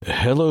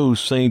Hello,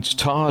 Saints.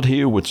 Todd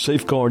here with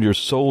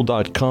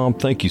SafeguardYourSoul.com.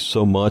 Thank you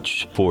so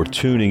much for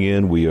tuning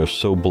in. We are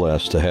so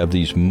blessed to have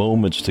these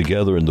moments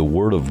together in the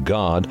Word of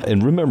God.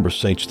 And remember,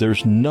 Saints,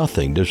 there's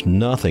nothing,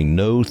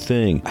 no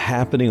thing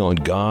happening on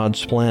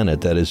God's planet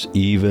that is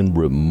even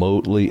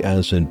remotely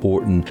as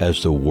important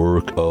as the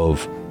work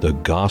of the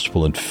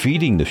gospel and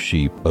feeding the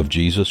sheep of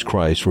Jesus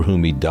Christ, for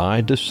whom He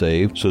died to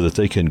save, so that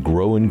they can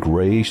grow in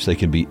grace, they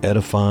can be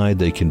edified,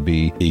 they can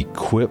be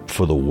equipped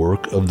for the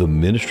work of the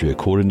ministry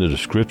according to the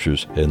Scriptures.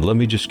 And let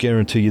me just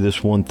guarantee you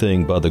this one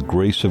thing: by the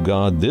grace of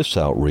God, this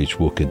outreach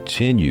will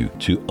continue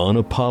to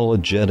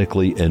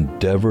unapologetically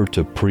endeavor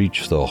to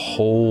preach the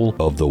whole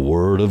of the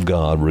Word of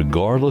God,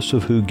 regardless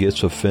of who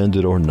gets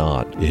offended or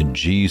not, in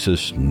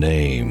Jesus'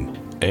 name.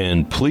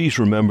 And please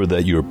remember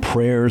that your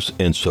prayers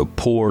and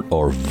support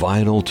are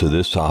vital to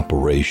this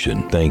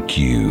operation. Thank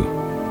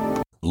you.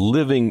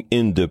 Living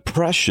in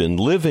depression,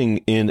 living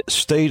in a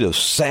state of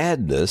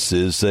sadness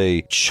is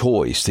a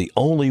choice. The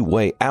only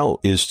way out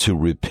is to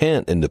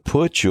repent and to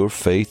put your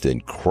faith in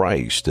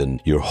Christ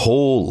and your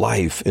whole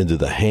life into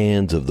the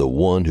hands of the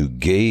one who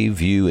gave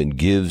you and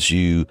gives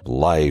you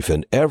life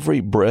and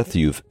every breath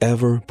you've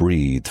ever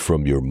breathed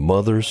from your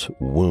mother's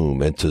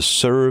womb, and to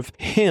serve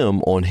Him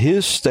on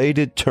His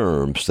stated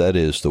terms, that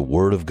is, the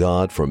Word of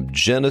God from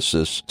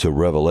Genesis to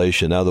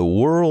Revelation. Now, the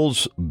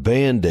world's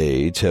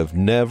Band-Aids have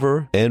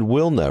never and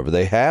will never.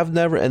 They have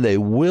never and they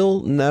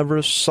will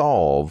never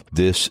solve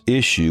this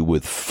issue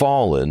with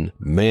fallen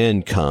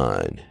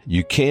mankind.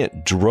 You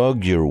can't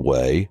drug your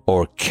way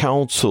or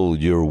counsel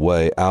your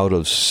way out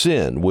of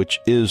sin,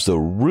 which is the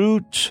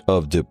root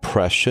of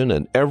depression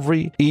and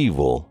every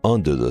evil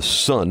under the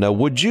sun. Now,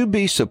 would you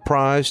be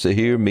surprised to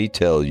hear me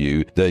tell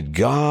you that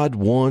God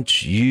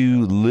wants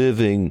you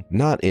living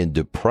not in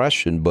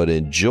depression, but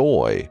in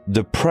joy?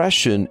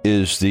 Depression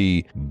is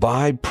the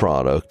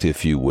byproduct,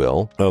 if you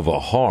will, of a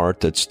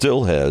heart that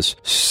still has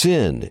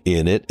sin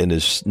in it and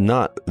is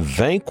not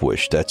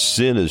vanquished. That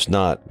sin is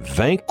not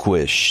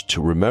vanquished.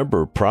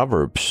 Remember,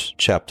 Proverbs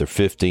chapter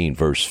 15,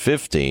 verse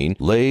 15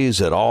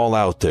 lays it all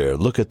out there.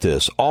 Look at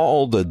this.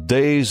 All the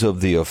days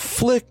of the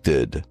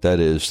afflicted, that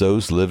is,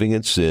 those living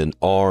in sin,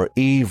 are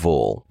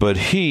evil. But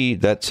he,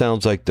 that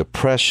sounds like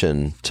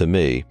depression to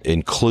me,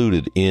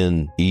 included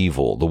in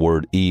evil, the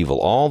word evil.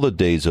 All the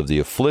days of the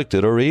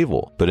afflicted are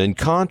evil. But in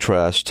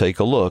contrast, take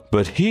a look.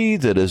 But he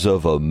that is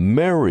of a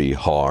merry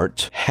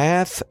heart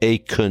hath a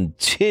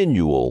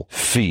continual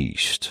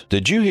feast.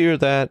 Did you hear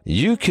that?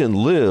 You can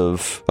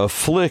live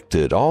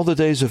afflicted all the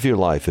days of your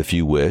life if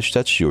you wish.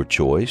 That's your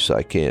choice.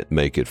 I can't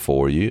make it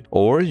for you.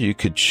 Or you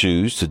could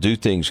choose to do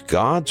things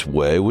God's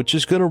way, which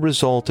is going to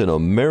result in a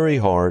merry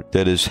heart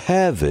that is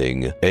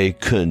having a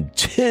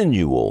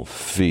continual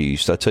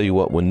feast. I tell you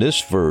what, when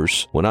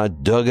I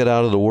dug it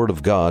out of the Word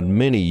of God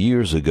many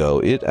years ago,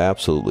 it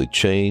absolutely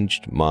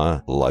changed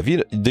my life.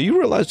 Do you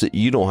realize that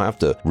you don't have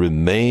to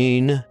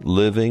remain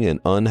living an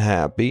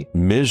unhappy,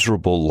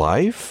 miserable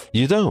life?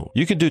 You don't.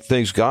 You can do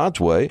things God's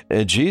way,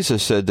 and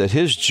Jesus said that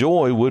His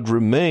joy would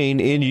remain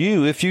in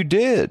you if you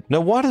did.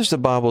 Now, why does the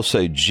Bible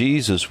say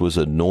Jesus was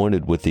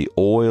anointed with the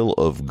oil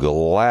of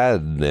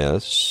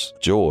gladness,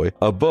 joy,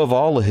 above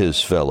all of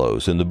His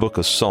fellows in the book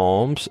of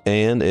Psalms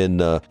and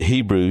in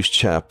Hebrews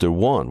chapter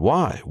 1?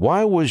 Why?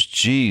 Why was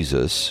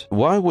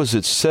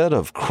it said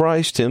of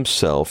Christ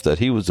Himself that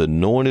He was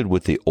anointed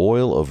with the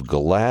oil of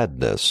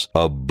gladness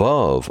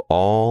above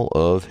all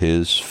of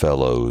His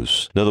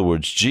fellows? In other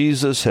words,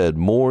 Jesus had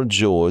more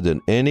joy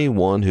than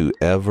anyone who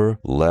ever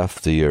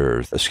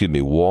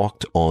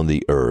walked on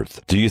the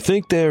earth. Do you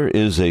think there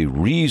is a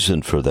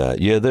reason for that?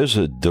 Yeah, there's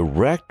a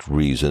direct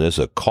reason. There's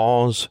a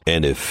cause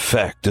and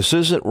effect. This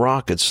isn't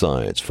rocket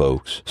science,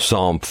 folks.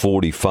 Psalm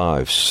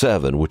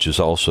 45:7, which is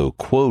also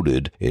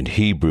quoted in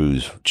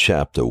Hebrews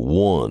chapter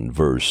 1,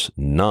 verse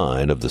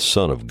 9 of the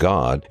Son of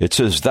God, it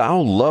says, "Thou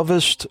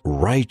lovest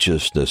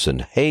righteousness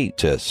and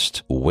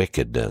hatest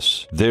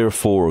wickedness.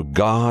 Therefore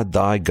God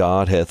thy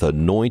God hath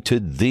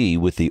anointed thee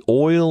with the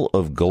oil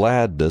of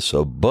gladness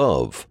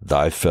above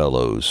thy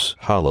fellows."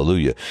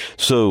 Hallelujah.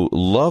 So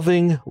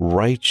loving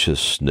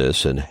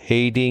righteousness and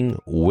hating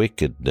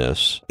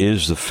wickedness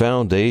is the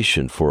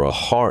foundation for a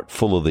heart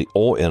full of the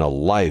oil and a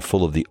life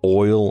full of the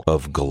oil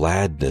of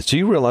gladness. Do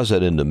you realize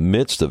that in the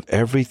midst of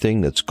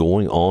everything that's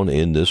going on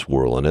in this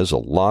world, and there's a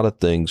lot of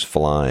things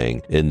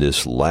flying in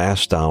this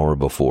last hour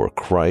before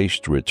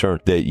Christ's return,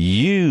 that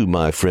you,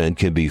 my friend,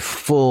 can be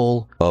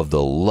full of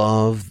the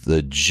love,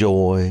 the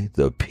joy,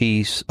 the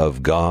peace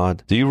of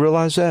God? Do you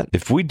realize that?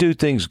 If we do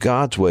things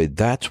God's way,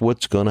 that's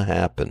what's going to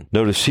happen.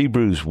 Notice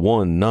Hebrews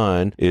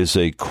 1:9 is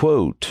a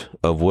quote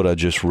of what I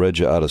just read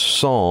you out of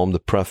Psalm, the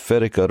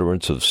prophetic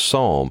utterance of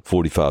Psalm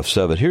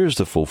 45:7. Here's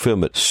the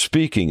fulfillment.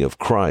 Speaking of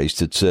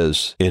Christ, it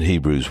says in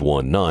Hebrews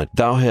 1:9,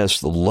 "Thou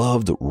hast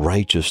loved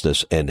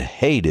righteousness and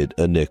hated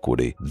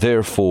iniquity.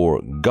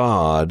 Therefore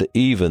God,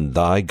 even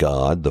thy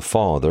God, the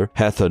Father,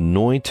 hath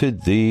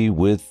anointed thee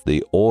with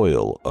the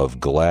oil of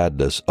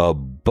gladness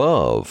above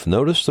above,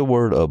 notice the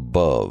word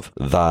above,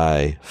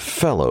 thy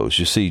fellows.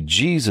 You see,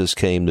 Jesus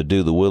came to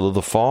do the will of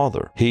the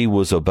Father. He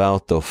was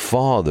about the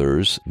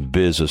Father's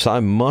business. I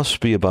must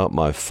be about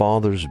my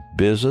Father's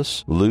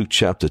business. Luke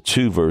chapter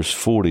 2, verse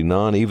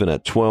 49, even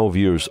at 12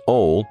 years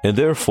old, and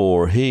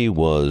therefore he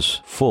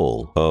was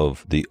full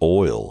of the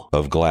oil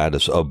of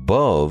gladness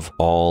above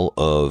all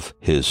of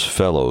his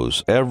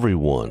fellows.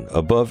 Everyone,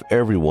 above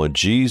everyone,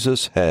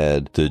 Jesus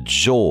had the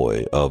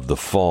joy of the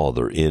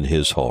Father in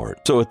his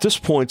heart. So at this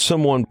point,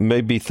 someone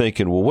may be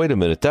thinking, well, wait a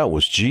minute, that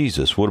was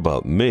Jesus. What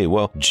about me?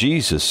 Well,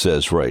 Jesus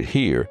says right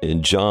here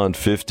in John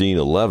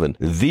 15:11,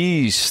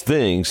 these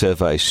things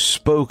have I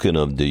spoken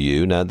unto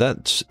you. Now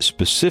that's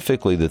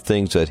specifically the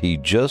things that he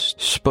just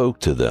spoke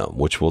to them,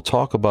 which we'll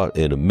talk about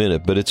in a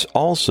minute, but it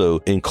also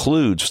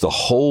includes the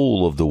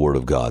whole of the Word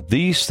of God.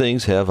 These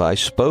things have I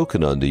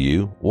spoken unto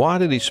you. Why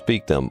did he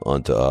speak them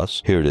unto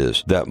us? Here it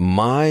is, that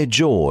my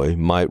joy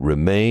might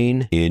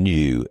remain in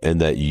you and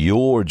that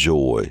your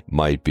joy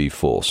might be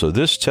full. So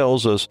this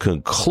tells us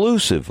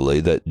conclusively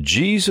that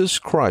Jesus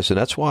Christ, and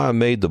that's why I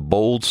made the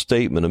bold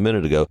statement a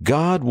minute ago,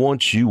 God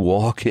wants you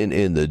walking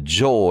in the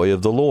joy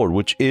of the Lord,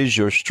 which is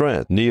your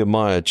strength.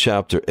 Nehemiah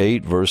chapter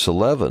 8, verse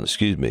 11,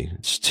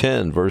 it's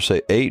 10, verse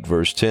 8,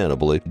 verse 10, I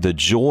believe. The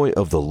joy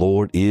of the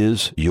Lord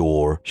is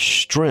your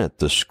strength.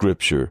 The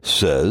scripture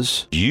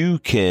says you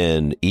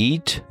can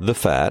eat the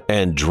fat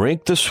and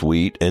drink the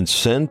sweet and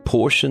send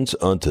portions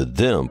unto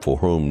them for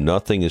whom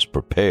nothing is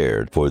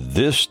prepared. For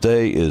this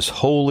day is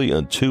holy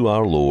unto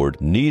our Lord.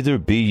 Neither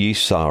be ye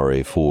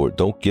sorry for it.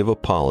 Don't give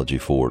apology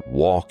for it.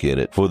 Walk in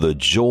it. For the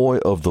joy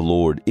of the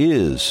Lord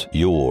is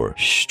your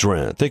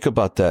strength. Think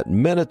about that.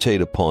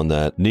 Meditate upon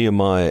that.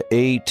 Nehemiah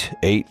 8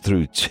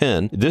 through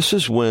 10. This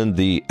is when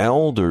the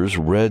elders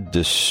read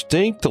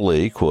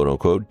distinctly, quote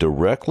unquote,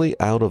 directly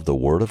out of the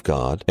Word of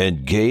God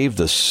and gave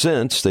the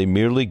sense. They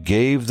merely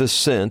gave the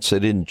sense. They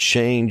didn't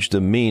change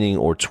the meaning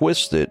or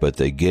twist it, but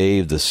they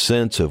gave the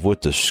sense of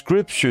what the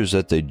scriptures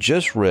that they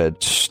just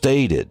read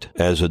stated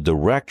as a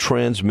direct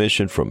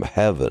transmission from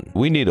heaven.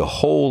 We need a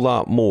whole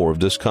lot more of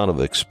this kind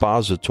of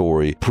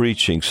expository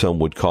preaching, some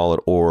would call it,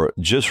 or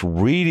just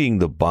reading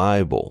the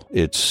Bible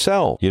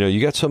itself. You know,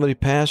 you got so many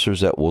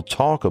pastors that will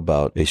talk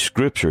about a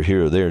scripture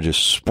here or there,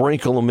 just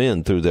sprinkle them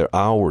in through their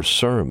hour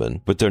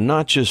sermon, but they're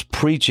not just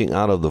preaching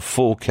out of the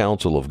full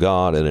counsel of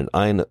God in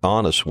an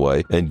honest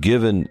way and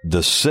giving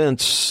the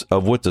sense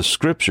of what the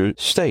scripture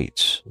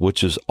states,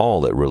 which is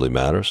all that really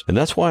matters. And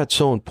that's why it's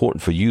so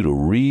important for you to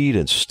read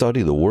and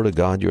study the Word of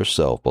God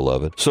yourself,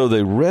 beloved. So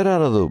they read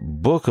out of the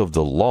book of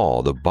the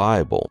law, the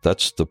Bible.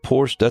 That's the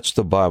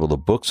Bible, the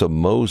books of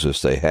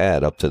Moses they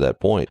had up to that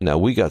point. Now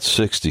we got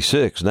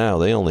 66. Now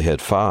they only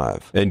had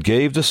 5. And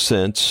gave the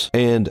sense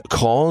and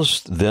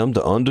caused them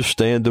to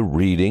understand the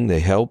reading. They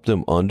helped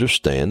them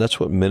understand. That's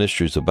what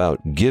ministry is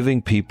about.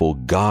 Giving people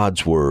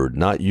God's Word,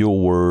 not your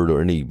word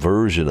or any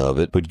version of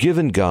it, but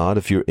giving God,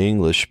 if you're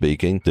English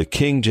speaking, the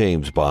King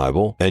James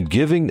Bible, and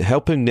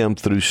helping them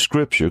through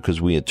Scripture,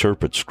 because we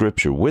interpret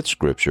Scripture with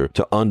Scripture,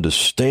 to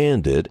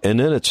understand it. And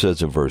then it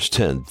says in verse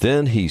 10,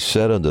 then he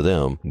said unto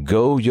them,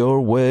 go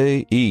your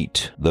way,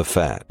 eat the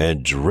fat,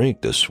 and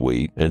drink the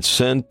sweet, and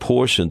send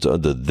portions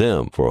unto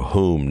them for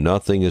whom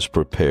nothing is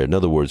prepared. In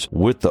other words,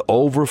 with the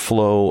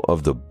overflow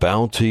of the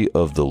bounty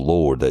of the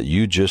Lord that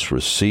you just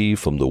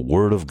received from the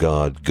Word of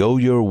God, go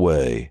your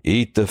way,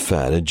 eat the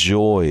fat,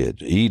 enjoy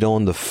it, eat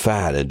on the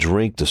fat and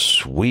drink the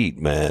sweet,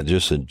 man.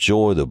 Just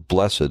enjoy the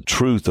blessed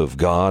truth of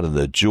God and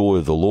the joy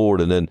of the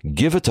Lord, and then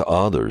give it to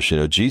others. You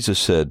know, Jesus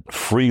said,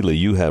 freely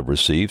you have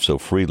received, so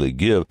freely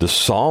give. The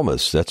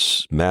psalmist,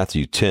 that's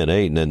Matthew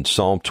 10:8, and then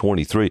Psalm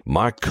 23,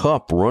 my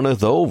cup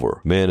runneth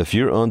over. Man, if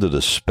you're under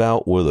the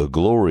spout where the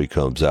glory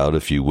comes out,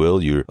 if you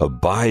will, you're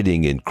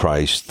abiding in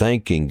Christ,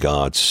 thanking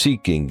God,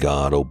 seeking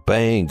God,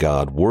 obeying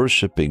God,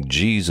 worshiping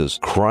Jesus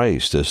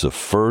Christ as the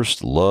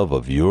first love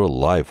of your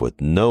life with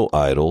no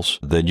idols,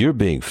 then you're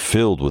being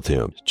filled with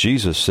Him.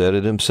 Jesus said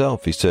it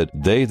Himself. He said,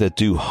 they that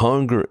do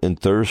hunger and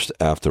thirst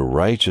after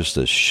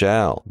righteousness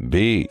shall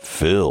be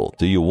filled.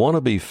 Do you want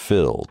to be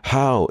filled?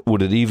 How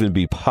would it even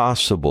be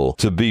possible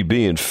to be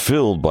being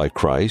filled by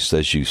Christ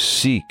as you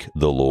seek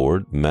the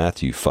Lord?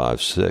 Matthew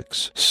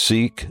 5:6.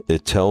 Seek,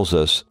 it tells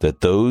us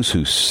that those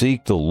who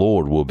seek the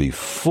Lord will be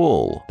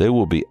full. They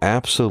will be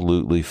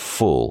absolutely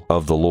full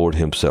of the Lord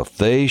Himself.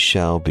 They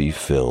shall be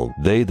filled.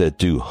 They that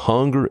do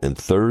hunger and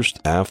thirst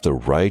after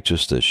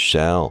righteousness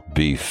shall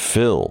be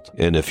filled.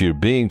 And if you're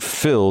being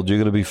filled, you're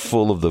going to be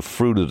full of the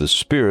fruit of the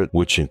Spirit,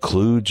 which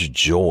includes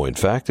joy. In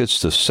fact,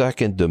 it's the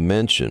second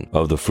dimension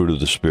of the fruit of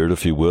the Spirit,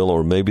 if you will,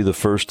 or maybe the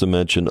first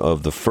dimension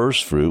of the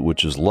first fruit,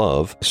 which is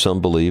love.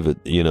 Some believe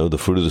it, the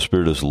fruit of the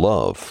Spirit is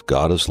love.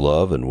 God is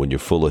love, and when you're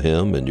full of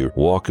Him and you're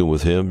walking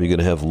with Him, you're going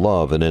to have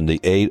love. And then the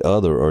 8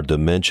 other are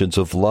dimensions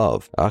of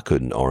love. I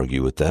couldn't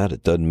argue with that.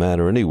 It doesn't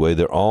matter anyway.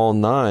 They're all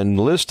 9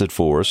 listed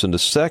for us, and the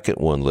second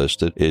one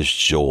listed is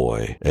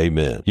joy.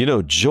 Amen.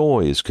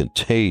 Joy is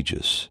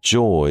contagious.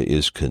 Joy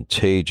is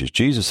contagious.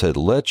 Jesus said,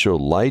 let your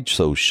light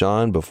so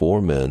shine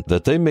before men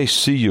that they may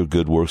see your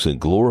good works and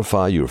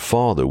glorify your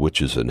Father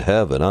which is in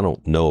heaven. I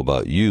don't know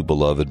about you,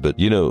 beloved, but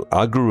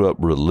I grew up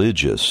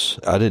religious.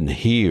 I didn't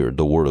hear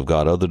the Word of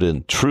God other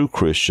than true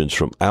Christians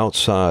from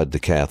outside the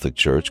Catholic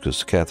Church, because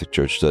the Catholic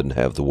Church doesn't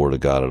have the Word of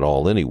God at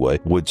all anyway,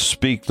 would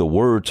speak the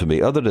Word to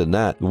me. Other than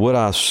that, what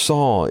I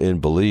saw in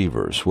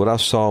believers, what I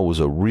saw was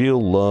a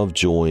real love,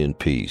 joy, and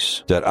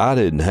peace that I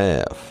didn't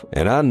have.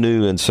 And I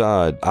knew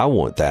inside, I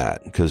want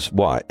that. Because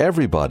why?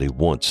 Everybody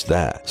wants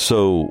that.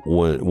 So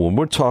when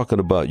we're talking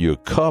about your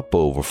cup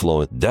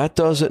overflowing, that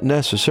doesn't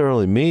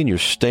necessarily mean you're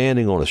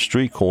standing on a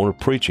street corner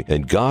preaching.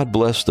 And God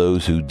bless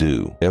those who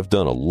do. I've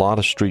done a lot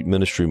of street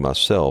ministry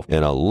myself,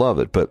 and I love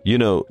it. But,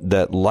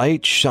 that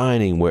light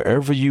shining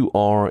wherever you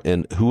are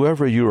and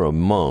whoever you're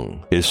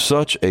among is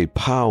such a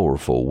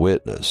powerful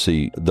witness.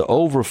 See, the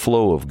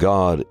overflow of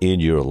God in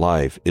your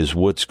life is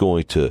what's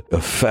going to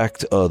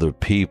affect other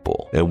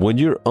people. And when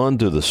you're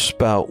under the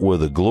spout where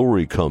the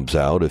glory comes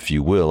out, if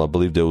you will, I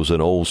believe there was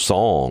an old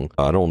song.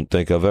 I don't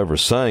think I've ever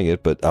sang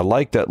it, but I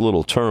like that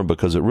little term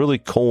because it really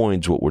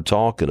coins what we're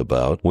talking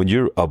about. When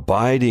you're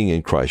abiding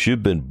in Christ,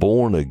 you've been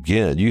born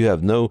again.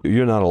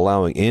 You're not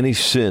allowing any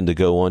sin to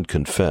go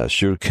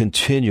unconfessed. You're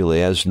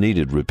continually, as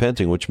needed,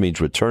 repenting, which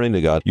means returning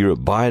to God. You're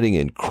abiding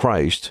in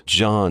Christ.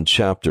 John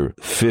chapter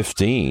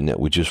 15 that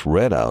we just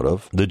read out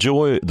of. The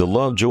joy, the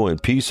love, joy,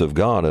 and peace of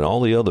God and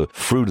all the other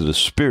fruit of the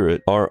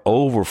Spirit are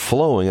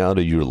overflowing out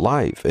of your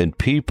life, and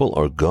people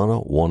are gonna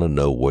want to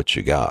know what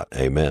you got.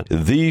 Amen.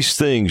 These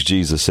things,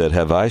 Jesus said,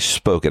 have I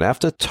spoken.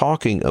 After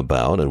talking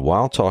about and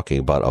while talking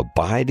about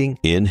abiding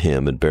in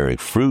Him and bearing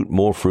fruit,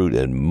 more fruit,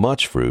 and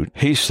much fruit,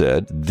 He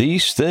said,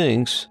 these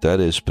things, that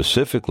is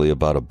specifically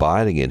about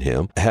abiding in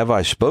Him, have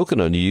I spoken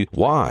unto you.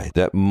 Why?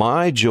 That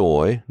my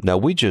joy, now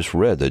we just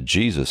read that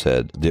Jesus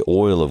had the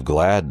oil of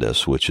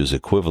gladness, which is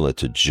equivalent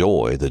to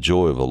joy, the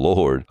joy of the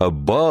Lord,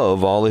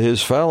 above all of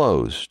His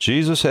fellows.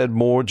 Jesus had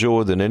more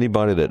joy than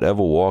anybody that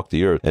ever walked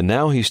the earth. And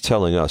now He's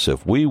telling us,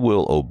 if we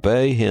will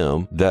obey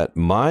Him, that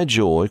my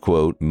joy,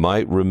 quote,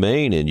 might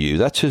remain in you.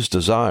 That's His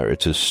desire.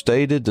 It's His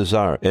stated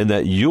desire. And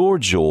that your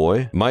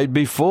joy might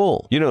be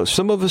full.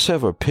 Some of us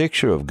have a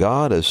picture of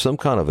God as some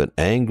kind of an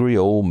angry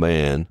old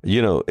man.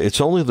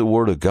 It's only the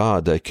Word of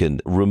God that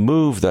can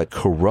remove that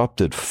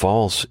corrupted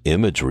false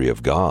imagery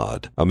of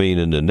God. I mean,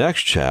 in the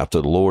next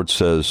chapter, the Lord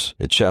says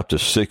in chapter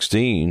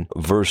 16,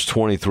 verse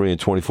 23 and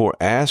 24,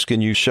 ask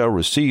and you shall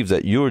receive,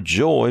 that your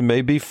joy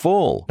may be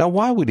full. Now,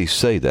 why would He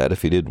say that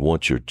if He didn't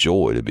want your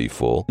joy to be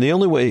full? The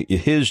only way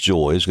His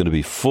joy is going to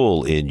be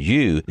full in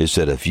you is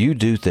that if you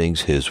do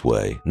things His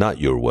way, not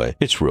your way.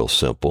 It's real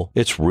simple.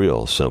 It's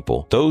real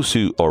simple. Those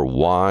who are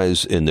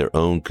wise in their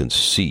own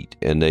conceit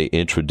and they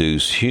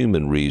introduce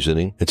human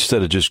reasoning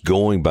instead of just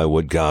going by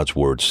what God's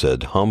Word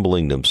said,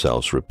 humbling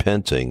themselves,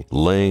 repenting,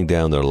 laying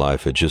down their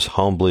life, and just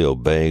humbly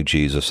obeying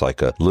Jesus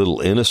like a little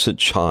innocent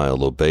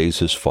child obeys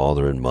his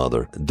father and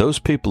mother, those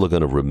people are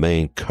going to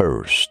remain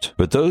cursed.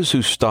 But those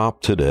who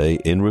stop today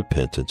in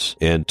repentance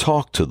and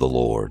talk to the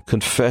Lord,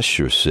 confess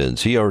your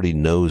sins, He already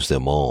knows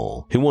them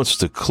all. He wants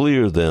to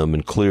clear them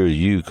and clear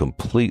you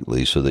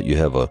completely so that you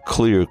have a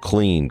clear,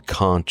 clean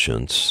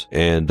conscience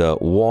and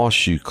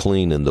wash you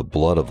clean in the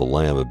blood of the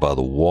Lamb and by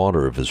the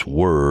water of His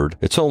Word.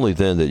 It's only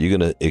then that you're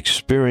going to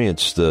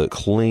experience the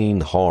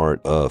clean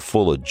heart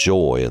full of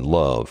joy and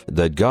love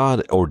that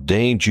God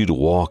ordained you to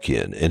walk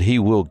in, and He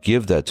will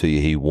give that to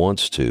you. He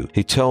wants to.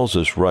 He tells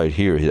us right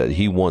here that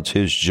He wants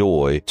His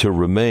joy to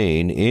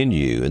remain in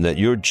you and that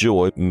your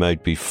joy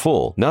might be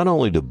full, not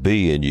only to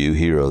be in you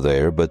here or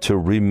there, but to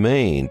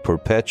remain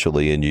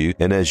perpetually in you.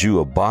 And as you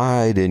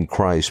abide in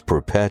Christ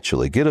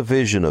perpetually, get a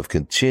vision of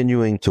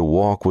continuing to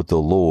walk with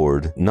the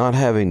Lord, not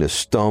having to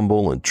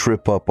stumble and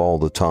trip up all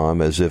the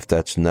time as if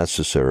that's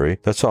necessary.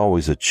 That's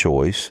always a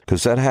choice,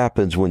 because that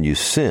happens when you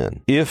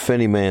sin. If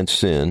any man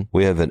sin,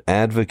 we have an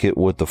advocate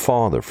with the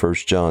Father,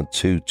 1 John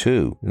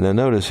 2:2. Now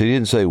notice He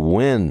didn't say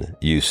when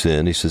you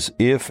sin. He says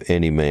if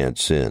any man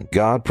sin.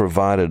 God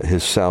provided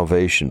His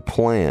salvation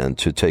plan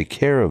to take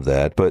care of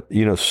that, but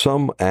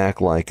some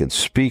act like and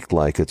speak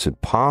like it's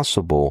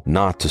impossible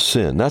not to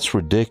sin. That's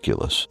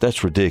ridiculous.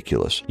 That's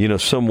ridiculous.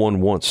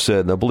 Someone once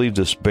said, and I believe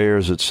this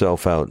bears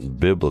itself out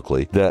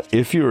biblically, that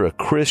if you're a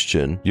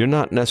Christian, you're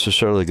not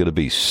necessarily going to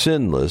be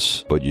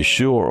sinless, but you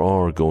sure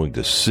are going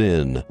to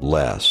sin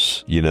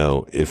less.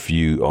 If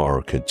you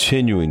are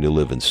continuing to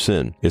live in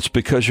sin, it's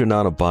because you're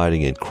not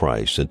abiding in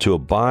Christ. And to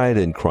abide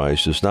in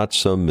Christ is not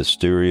some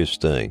mysterious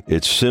thing.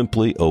 It's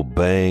simply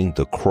obeying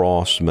the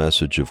cross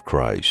message of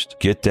Christ.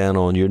 Get down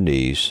on your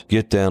knees,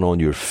 get down on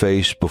your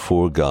face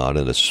before God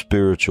in a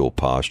spiritual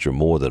posture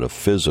more than a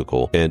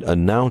physical, and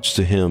announce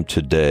to Him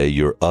today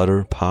your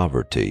utter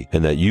poverty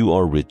and that you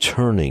are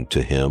returning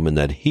to Him and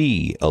that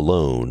He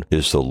alone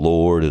is the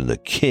Lord and the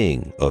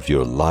King of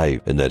your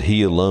life and that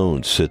He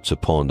alone sits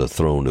upon the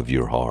throne of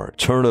your heart.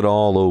 Turn it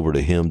all over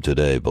to Him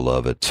today,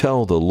 beloved.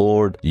 Tell the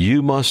Lord,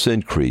 you must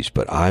increase,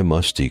 but I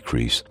must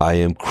decrease. I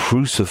am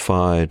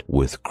crucified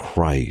with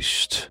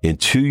Christ.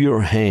 Into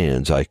your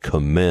hands I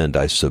commend,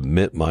 I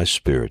submit my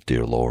spirit,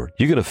 dear Lord.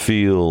 You're going to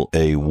feel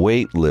a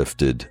weight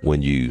lifted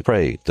when you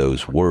pray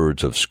those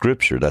words of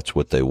Scripture. That's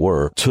what they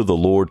were to the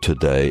Lord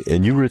today.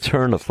 And you return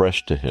return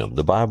afresh to him.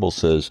 The Bible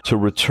says, to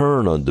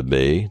return unto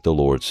me, the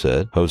Lord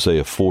said,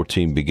 Hosea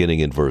 14, beginning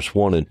in verse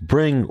 1, and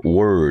bring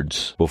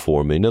words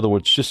before me. In other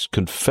words, just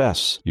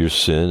confess your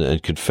sin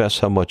and confess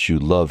how much you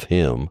love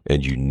him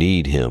and you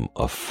need him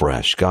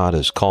afresh. God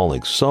is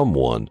calling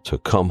someone to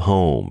come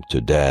home to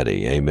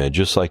daddy. Amen.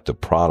 Just like the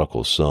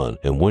prodigal son.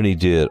 And when he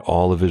did,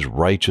 all of his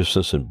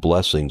righteousness and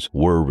blessings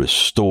were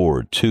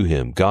restored to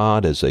him.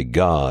 God is a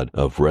God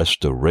of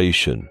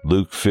restoration.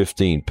 Luke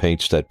 15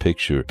 paints that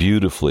picture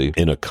beautifully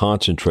in a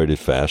concentrated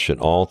fashion.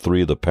 All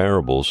three of the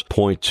parables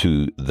point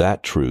to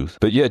that truth.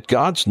 But yet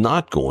God's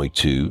not going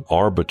to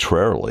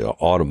arbitrarily or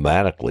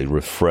automatically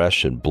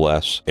refresh and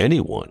bless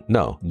anyone.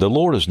 No, the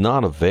Lord is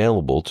not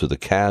available to the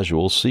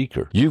casual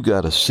seeker. You've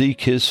got to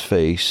seek his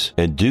face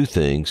and do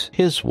things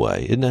his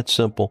way. Isn't that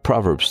simple?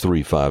 Proverbs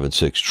 3, 5, and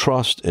 6.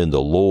 Trust in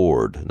the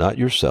Lord, not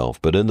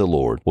yourself, but in the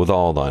Lord with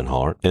all thine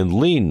heart, and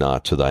lean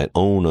not to thine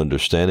own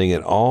understanding.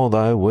 In all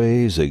thy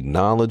ways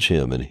acknowledge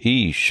him, and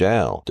he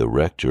shall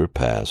direct your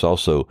paths.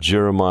 Also,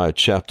 Jeremiah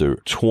chapter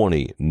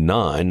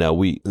 29. Now,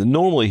 we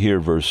normally hear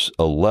verse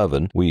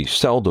 11. We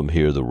seldom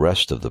hear the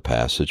rest of the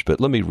passage, but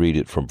let me read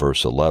it from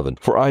verse 11.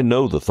 For I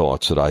know the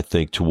thoughts that I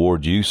think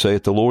toward you,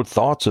 saith the Lord,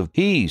 thoughts of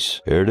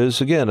peace. Here it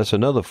is again. That's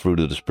another fruit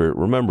of the Spirit.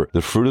 Remember,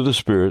 the fruit of the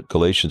Spirit,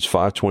 Galatians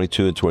 5,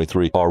 22 and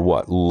 23, are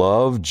what?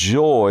 Love,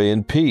 joy,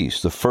 and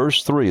peace. The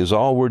first three is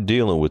all we're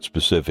dealing with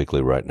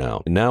specifically right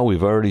now. And now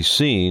we've already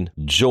seen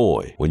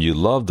joy. When you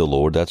love the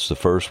Lord, that's the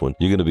first one.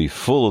 You're going to be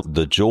full of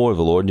the joy of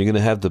the Lord, and you're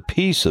going to have the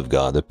peace of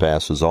God that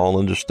passes all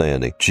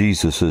understanding.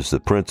 Jesus is the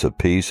Prince of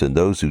Peace, and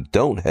those who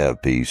don't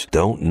have peace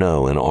don't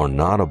know and are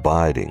not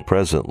abiding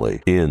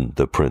presently in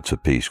the Prince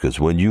of Peace, because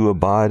when you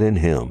abide in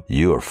him,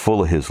 you are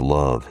full of his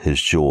love,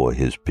 his joy,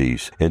 his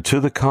peace. And to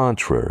the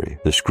contrary,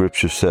 the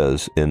scripture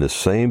says in the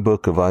same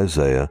book of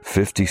Isaiah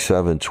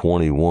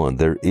 57:21,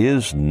 there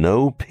is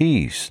no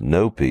peace,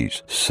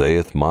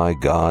 saith my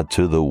God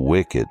to the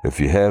wicked. If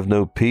you have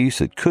no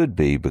peace, it could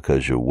be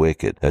because you're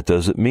wicked. That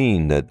doesn't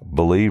mean that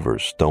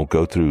believers don't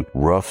go through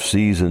rough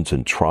seasons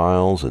and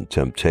trials and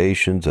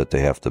temptations that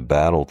they have to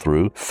battle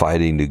through,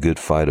 fighting the good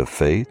fight of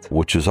faith,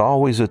 which is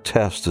always a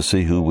test to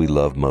see who we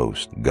love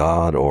most,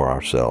 God or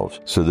ourselves.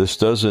 So this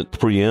doesn't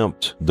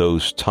preempt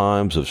those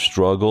times of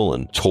struggle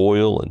and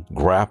toil and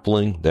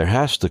grappling. There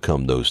has to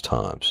come those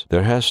times.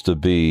 There has to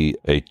be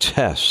a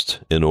test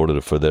in order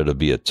for there to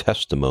be a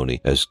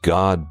testimony as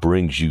God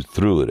brings you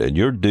through it. And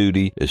your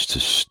duty is to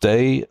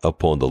stay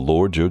upon the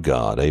Lord your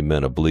God.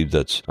 Amen. I believe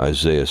that's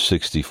Isaiah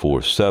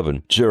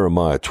 64:7.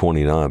 Jeremiah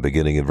 29,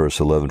 beginning in verse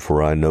 11,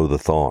 for I know the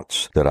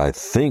thoughts that I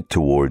think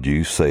toward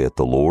you, saith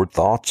the Lord,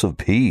 thoughts of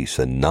peace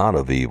and not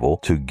of evil,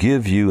 to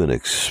give you an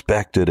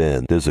expected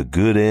end. There's a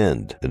good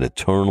end, an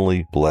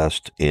eternally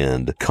blessed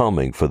end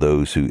coming for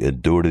those who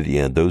endure to the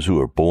end, those who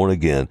are born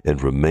again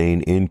and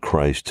remain in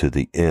Christ to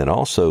the end.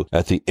 Also,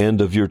 at the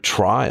end of your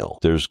trial,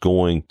 there's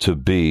going to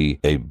be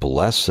a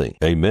blessing.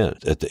 Amen.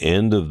 At the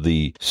end of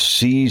the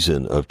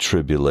season of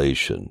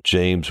tribulation,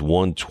 James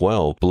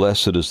 1:12,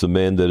 blessed is the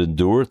man that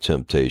endureth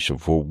temptation,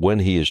 for when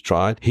he is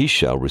tried, he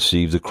shall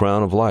receive the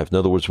crown of life. In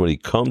other words, when he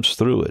comes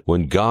through it,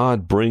 when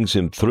God brings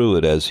him through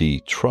it as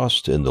he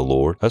trusts in the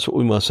Lord, that's what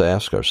we must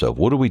ask ourselves.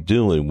 What are we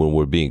doing when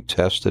we're being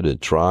tested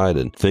and tried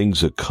and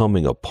things are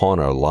coming upon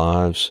our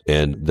lives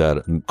and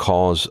that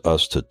cause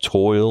us to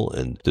toil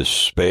and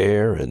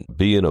despair and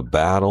be in a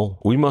battle?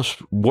 We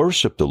must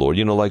worship the Lord.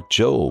 You know, like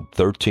Job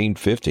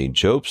 13:15,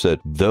 Job said,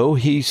 though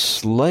he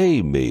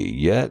slay me,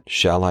 yet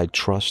shall I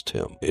trust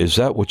him. Is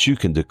that what you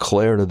can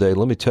declare today?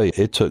 Let me tell you,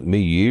 it took me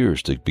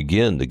years to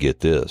begin to get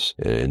this.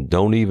 And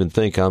don't even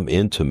think I'm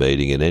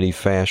intimating in any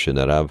fashion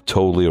that I've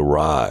totally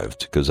arrived,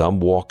 because I'm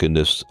walking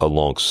this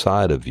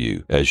alongside of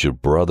you as your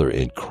brother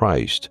in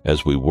Christ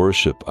as we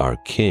worship our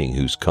King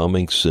who's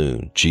coming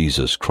soon,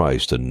 Jesus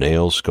Christ, a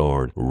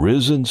nail-scarred,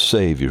 risen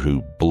Savior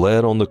who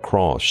bled on the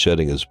cross,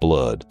 shedding his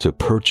blood to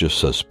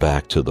purchase us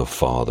back to the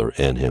Father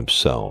and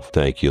himself.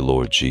 Thank you,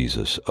 Lord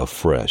Jesus,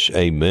 afresh.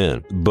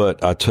 Amen.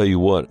 But I tell you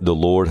what, the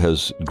Lord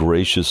has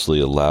graciously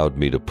allowed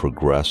me to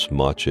progress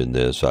much in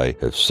this. I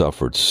have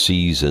suffered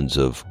seasons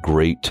of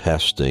great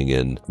testing,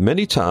 and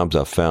many times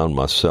I found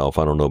myself,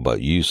 I don't know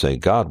about you, saying,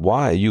 God,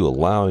 why are you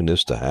allowing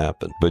this to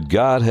happen? But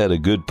God had a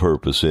good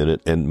purpose in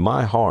it, and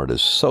my heart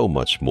is so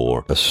much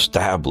more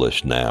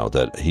established now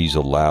that he's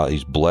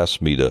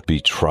blessed me to be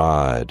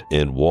tried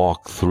and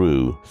walk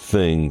through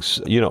things.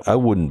 You know, I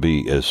wouldn't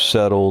be as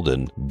settled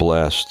and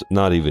blessed,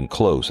 not even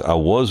close. I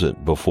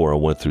wasn't before I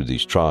went through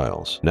these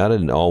trials. And I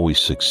didn't always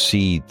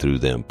succeed through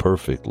them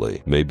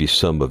perfectly. Maybe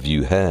some of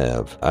you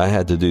have. I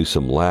had to do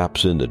some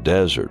laps in the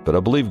desert, but I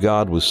believe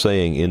God was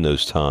saying in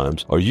those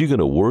times, are you going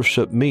to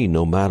worship me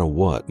no matter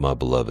what, my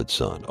beloved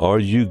son? Are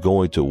you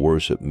going to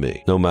worship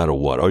me no matter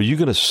what? Are you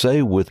going to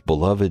say with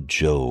beloved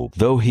Job,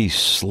 though he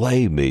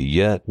slay me,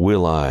 yet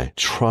will I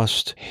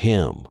trust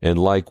him? And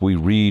like we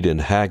read in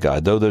Haggai,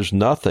 though there's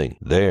nothing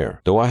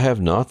there, though I have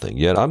nothing,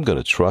 yet I'm going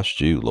to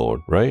trust you,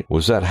 Lord, right?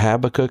 Was that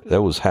Habakkuk?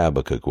 That was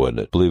Habakkuk, wasn't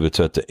it? I believe it's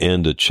at the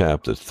end of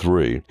chapter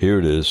 3. Here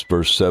it is,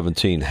 verse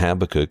 17,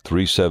 Habakkuk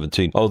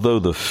 3:17. Although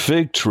the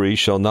fig tree tree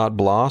shall not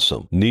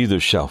blossom, neither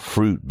shall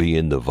fruit be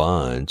in the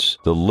vines.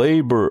 The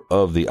labor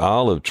of the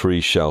olive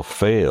tree shall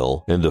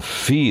fail, and the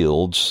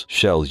fields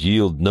shall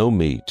yield no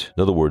meat.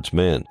 In other words,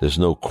 man, there's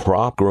no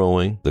crop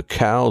growing. The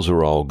cows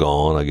are all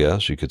gone, I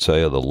guess you could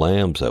say, of the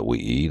lambs that we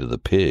eat, or the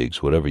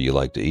pigs, whatever you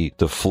like to eat.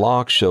 The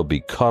flock shall be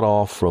cut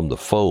off from the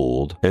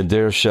fold, and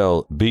there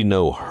shall be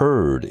no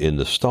herd in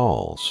the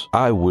stalls.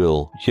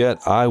 Yet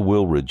I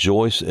will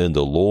rejoice in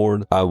the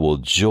Lord. I will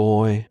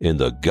joy in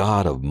the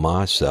God of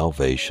my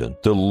salvation.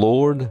 The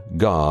Lord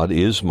God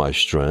is my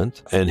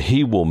strength, and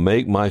he will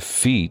make my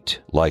feet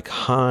like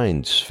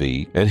hinds'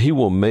 feet, and he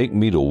will make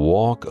me to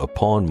walk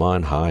upon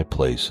mine high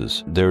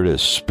places. There it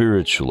is,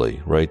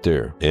 spiritually, right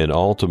there, and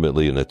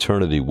ultimately in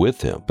eternity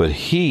with him. But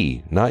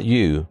he, not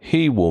you,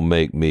 he will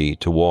make me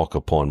to walk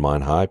upon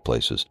mine high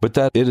places. But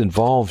that it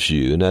involves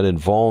you, and that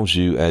involves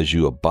you as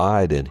you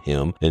abide in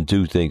him and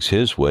do things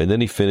his way. And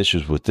then he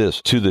finishes with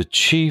this, to the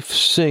chief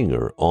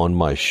singer on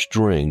my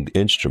stringed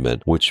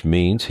instrument, which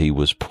means he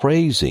was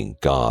praising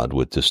God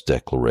with this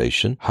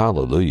declaration.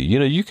 Hallelujah. You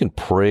know, you can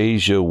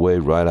praise your way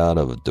right out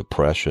of a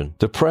depression.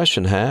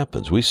 Depression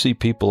happens. We see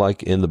people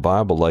like in the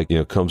Bible, like,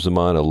 comes to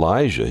mind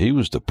Elijah. He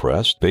was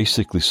depressed,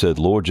 basically said,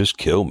 Lord, just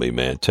kill me,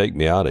 man. Take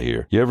me out of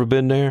here. You ever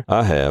been there?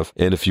 I have.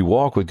 And if you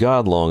walk with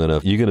God long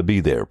enough, you're going to be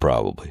there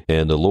probably.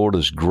 And the Lord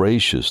is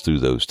gracious through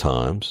those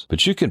times.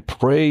 But you can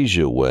praise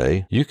your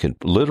way. You can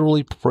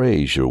literally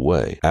praise your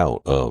way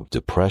out of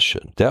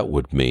depression. That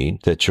would mean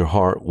that your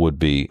heart would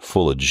be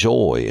full of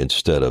joy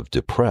instead of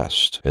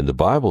depressed. And the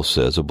Bible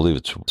says, I believe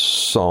it's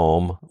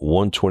Psalm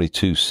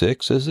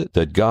 122:6, is it?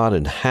 That God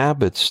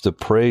inhabits the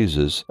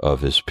praises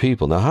of his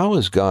people. Now, how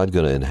is God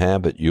going to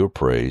inhabit your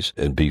praise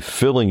and be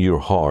filling your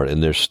heart,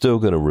 and there's still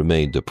going to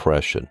remain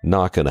depression?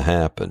 Not going to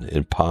happen.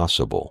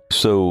 Impossible.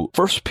 So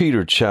 1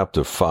 Peter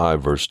chapter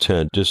 5, verse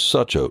 10, just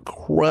such a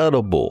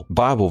incredible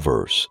Bible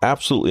verse.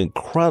 Absolutely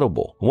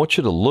incredible. I want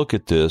you to look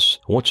at this.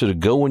 I want you to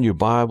go in your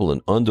Bible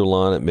and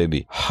underline it,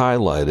 maybe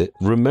highlight it.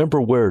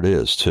 Remember where it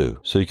is, too,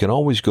 so you can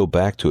always go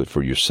back to it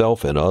for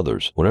yourself and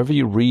others. Whenever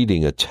you're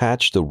reading,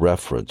 attach the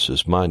reference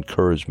is my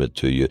encouragement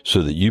to you,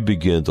 so that you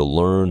begin to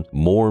learn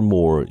more and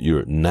more.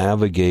 You're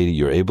navigating,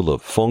 you're able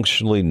to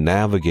functionally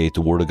navigate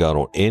the Word of God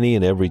on any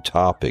and every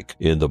topic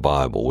in the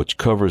Bible, which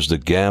covers the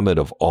gamut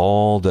of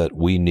all that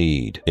we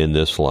need in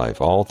this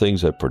life. All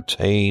things that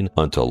pertain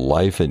unto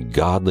life and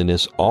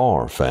godliness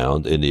are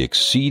found in the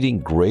exceeding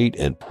great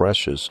and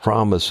precious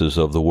promises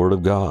of the Word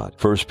of God.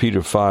 1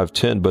 Peter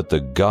 5:10, but the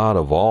God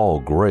of all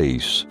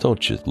grace,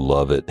 don't you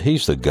love it?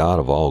 He's the God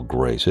of all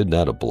grace. Isn't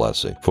that a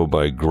blessing? For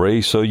by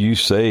grace are you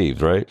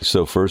saved, right?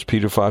 So 1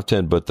 Peter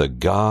 5:10, but the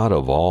God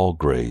of all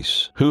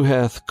grace, who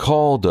hath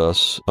called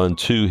us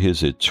unto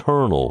his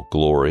eternal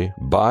glory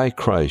by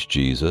Christ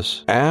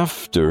Jesus,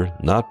 after,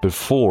 not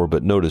before,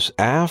 but notice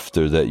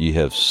after that ye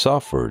have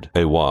suffered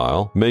a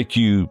while, make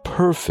you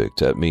perfect.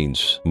 That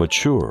means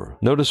mature.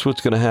 Notice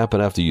what's going to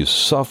happen after you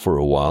suffer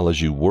a while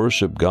as you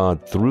worship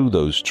God through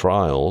those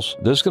trials.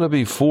 There's going to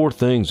be 4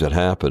 things that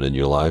happen in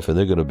your life, and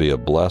they're going to be a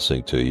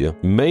blessing to you.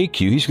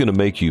 He's going to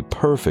make you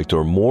perfect,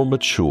 or more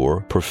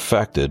mature,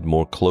 perfected,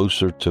 more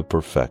closer to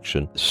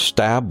perfection.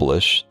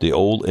 Establish, the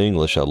old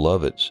English, I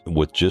love it,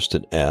 with just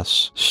an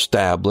S.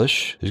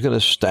 Establish. He's going to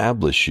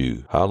establish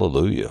you.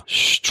 Hallelujah.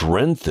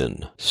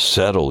 Strengthen.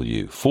 Settle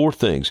you. 4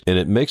 things. And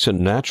it makes a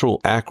natural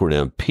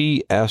acronym,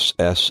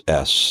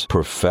 PSSS.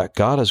 Perfect.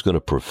 God is going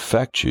to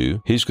perfect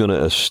you. He's going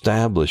to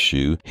establish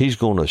you. He's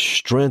going to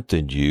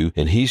strengthen you,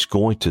 and he's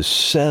going to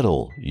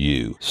settle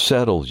you.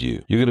 Settle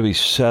you. You're going to be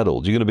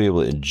settled. You're going to be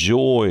able to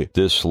enjoy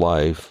this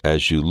life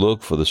as you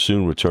look for the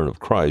soon return of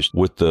Christ,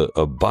 with the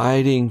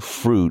abiding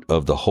fruit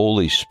of the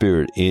Holy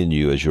Spirit in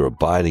you as you're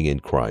abiding in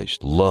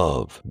Christ.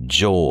 Love,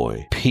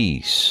 joy,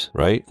 peace,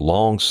 right?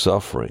 Long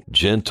suffering,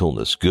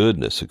 gentleness,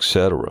 goodness,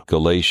 etc.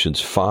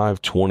 Galatians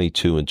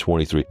 5:22 and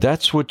 23.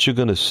 That's what you're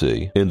going to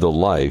see in the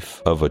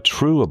life of a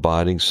true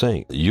abiding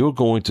saint. You're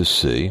going to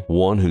see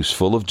one who's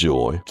full of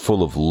joy,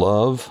 full of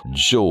love,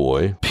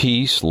 joy,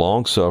 peace,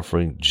 long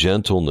suffering,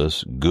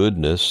 gentleness,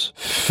 goodness,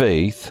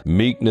 faith,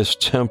 meekness,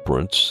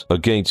 temperance.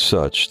 Against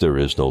such there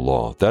is no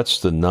law. That's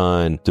the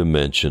 9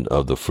 dimension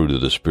of the fruit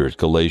of the Spirit.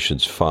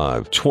 Galatians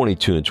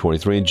 5:22 and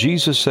 23. And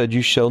Jesus said,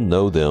 you shall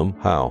know them.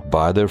 How?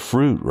 By their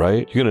fruit,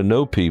 right? You're going to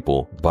know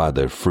people by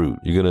their fruit.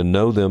 You're going to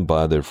know them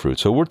by their fruit.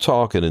 So we're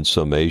talking in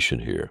summation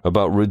here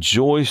about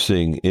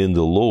rejoicing in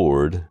the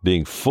Lord,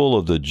 being full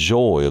of the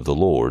joy of the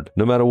Lord,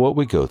 no matter what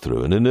we go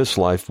through. And in this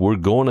life, we're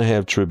going to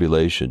have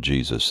tribulation,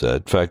 Jesus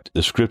said. In fact,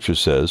 the scripture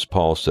says,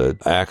 Paul said,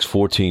 Acts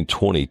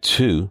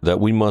 14:22, that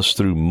we must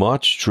through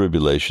much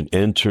tribulation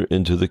enter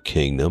into the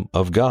kingdom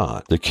of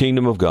God. The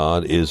kingdom of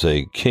God is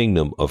a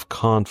kingdom of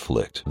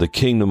conflict. The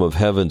kingdom of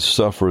heaven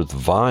suffereth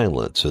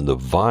violence, and the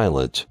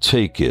violent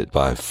take it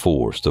by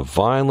force. The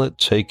violent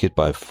take it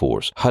by force.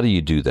 course. How do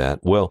you do that?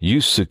 Well,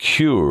 you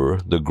secure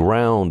the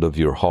ground of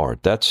your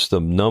heart. That's the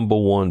number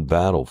one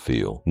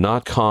battlefield.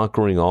 Not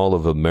conquering all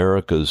of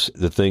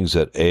the things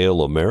that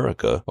ail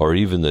America, or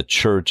even the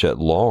church at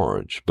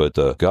large,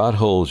 but God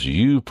holds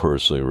you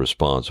personally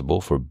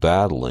responsible for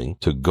battling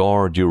to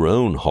guard your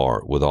own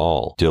heart with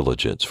all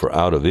diligence, for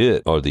out of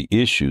it are the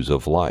issues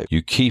of life.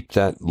 You keep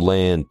that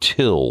land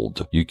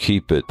tilled. You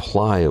keep it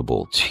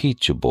pliable,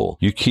 teachable.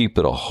 You keep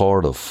it a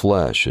heart of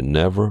flesh and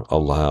never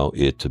allow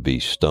it to be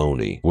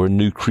stony. We're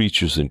new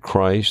creatures in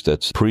Christ.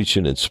 That's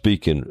preaching and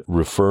speaking,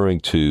 referring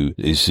to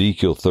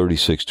Ezekiel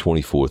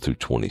 36:24 through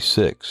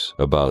 26,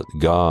 about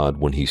God,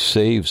 when he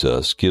saves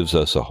us, gives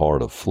us a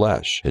heart of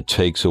flesh and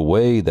takes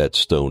away that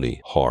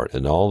stony heart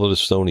and all of the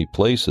stony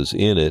places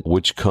in it,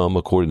 which come,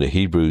 according to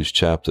Hebrews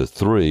chapter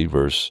 3,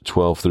 verse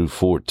 12 through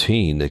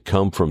 14, that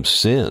come from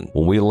sin.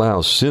 When we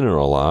allow sin in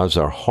our lives,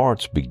 our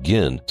hearts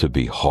begin to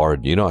be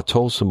hardened. You know, I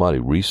told somebody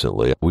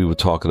recently, we were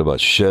talking about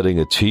shedding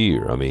a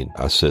tear.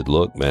 I said,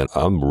 look, man,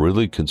 I'm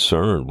really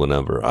concerned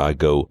whenever I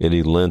go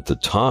any length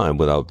of time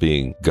without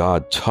being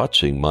God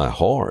touching my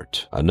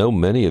heart. I know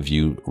many of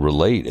you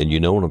relate, and you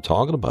know what I'm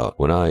talking about.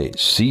 When I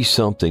see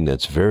something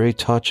that's very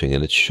touching,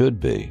 and it should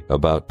be,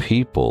 about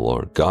people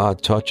or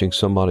God touching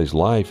somebody's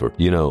life, or,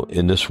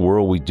 in this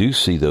world we do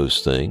see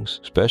those things,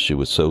 especially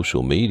with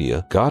social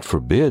media. God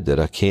forbid that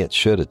I can't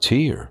shed a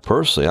tear.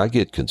 Personally, I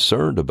get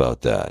concerned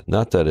about that.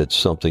 Not that it's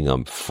something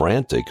I'm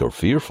frantic or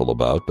fearful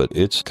about, but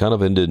it's kind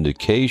of an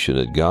indication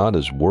that God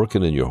is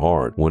working in your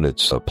heart when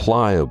it's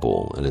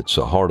pliable and it's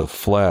a heart of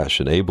flesh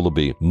and able to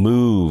be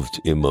moved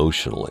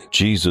emotionally.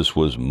 Jesus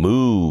was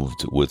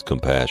moved with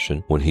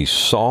compassion when he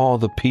saw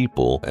the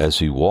people. As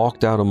he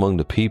walked out among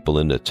the people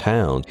in the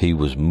town, he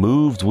was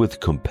moved with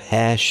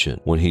compassion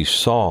when he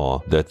saw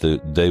that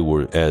they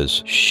were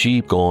as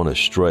sheep gone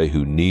astray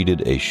who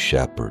needed a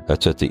shepherd.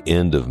 That's at the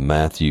end of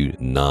Matthew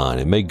 9.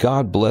 And may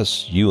God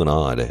bless you and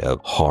I to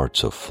have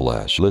hearts of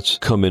flesh. Let's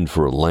come in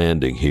for a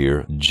landing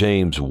here.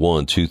 James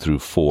 1, 2 through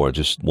 4. I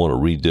just want to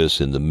read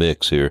this in the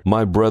mix here.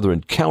 My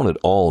brethren, count it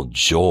all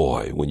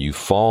joy when you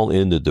fall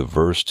into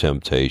diverse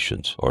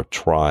temptations or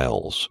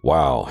trials.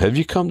 Wow. Have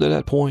you come to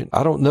that point?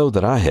 I don't know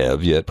that I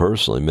have yet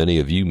personally. Many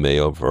of you may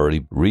have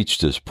already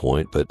reached this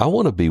point, but I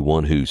want to be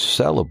one who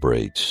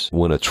celebrates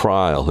when a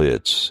trial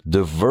hits.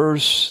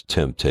 Diverse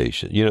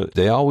temptation.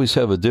 They always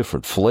have a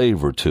different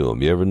flavor to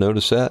them. You ever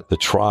notice that? The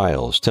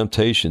trials.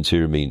 Temptations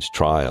here means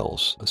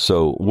trials.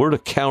 So we're to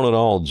count it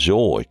all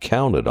joy.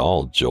 Count it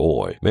all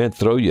joy. Man,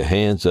 throw your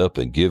hands up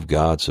and give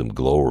God some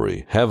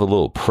glory. Have a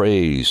little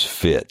praise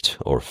fit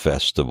or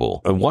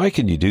festival. And why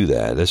can you do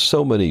that? There's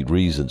so many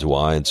reasons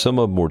why, and some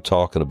of them we're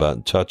talking about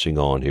and touching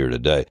on here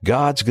today.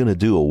 God's going to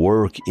do a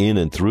work in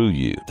and through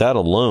you. That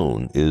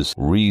alone is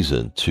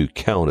reason to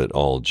count it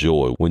all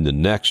joy when the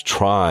next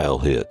trial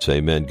hits.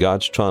 Amen.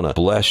 God's trying to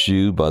bless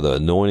you by the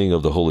anointing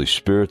of the Holy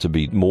Spirit to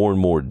be more and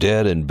more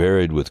dead and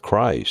buried with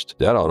Christ.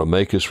 That ought to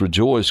make us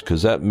rejoice,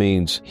 because that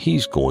means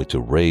he's going to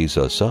raise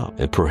us up.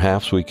 And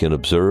perhaps we can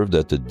observe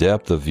that the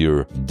depth of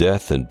your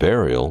death and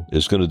burial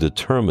is going to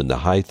determine the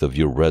height of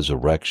your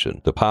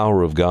resurrection. The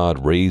power of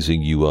God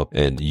raising you up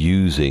and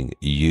using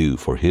you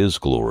for his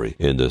glory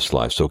in this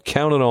life. So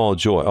count it all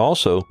joy.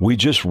 Also, we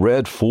just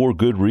read 4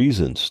 good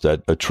reasons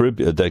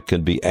that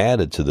can be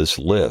added to this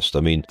list.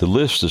 The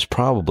list is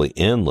probably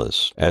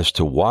endless as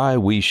to why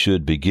we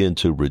should begin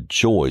to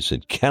rejoice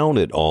and count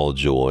it all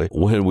joy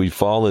when we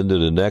fall into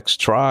the next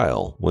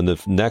trial, when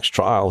the next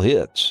trial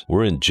hits.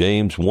 We're in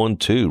James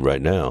 1:2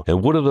 right now.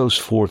 And what are those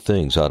 4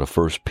 things out of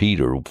 1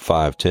 Peter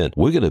 5:10?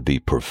 We're going to be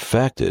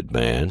perfected,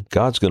 man.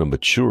 God's going to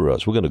mature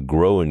us. We're going to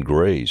grow in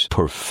grace.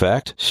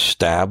 Perfect,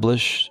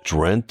 establish,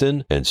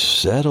 strengthen, and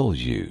settle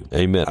you.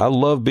 Amen. I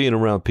love being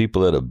around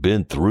people that have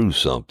been through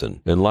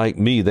something. And like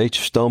me, they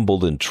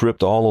stumbled and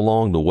tripped all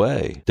along the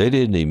way. They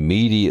didn't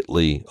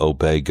immediately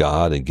obey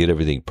God and get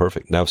everything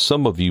perfect. Now,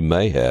 some of you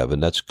may have,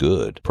 and that's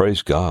good.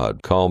 Praise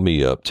God. Call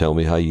me up. Tell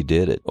me how you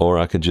did it. Or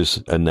I can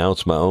just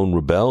announce my own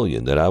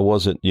rebellion, that I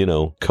wasn't,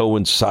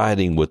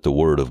 coinciding with the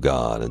word of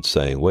God and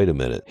saying, wait a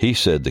minute, he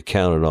said to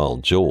count it all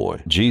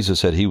joy. Jesus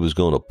said he was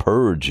going to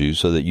purge you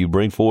so that you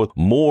bring forth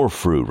more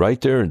fruit. Right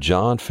there in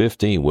John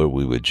 15, where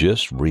we were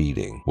just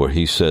reading, where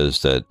he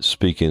says that,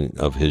 speaking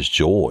of his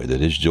joy,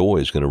 that his joy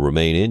is going to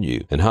remain in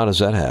you. And how does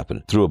that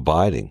happen? Through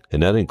abiding.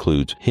 And that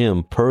includes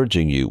him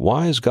purging you.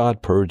 Why is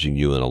God purging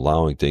you and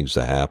allowing things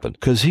to happen?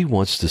 Because he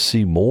wants to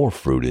see more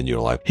fruit in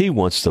your life. He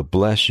wants to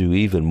bless you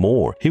even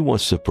more. He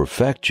wants to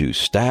perfect you,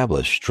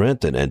 establish,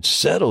 strengthen, and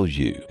settle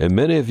you. And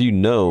many of you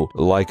know,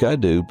 like I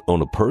do,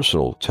 on a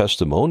personal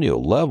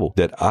testimonial level,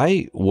 that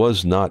I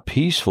was not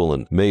peaceful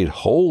and made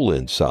whole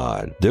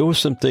inside. There were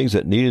some things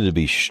that needed to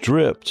be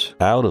stripped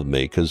out of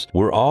me, because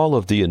we're all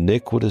of the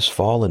iniquitous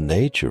fallen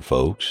nature,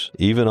 folks.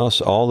 Even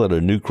us all that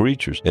are new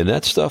creatures. And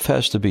that stuff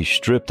has to be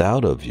stripped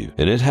out of you.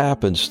 And it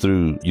happens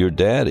through your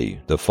daddy,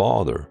 the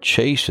Father,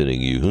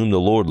 chastening you. Whom the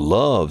Lord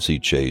loves, he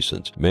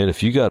chastens. Man,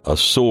 if you got a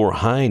sore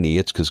hiney,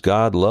 it's because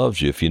God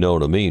loves you, if you know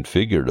what I mean,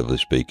 figuratively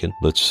speaking.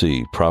 Let's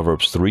see,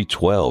 Proverbs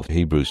 3:12,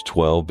 Hebrews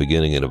 12,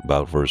 beginning at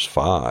about verse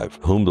 5.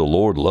 Whom the the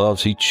Lord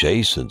loves, he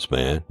chastens,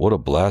 man. What a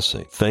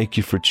blessing. Thank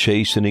you for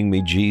chastening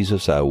me,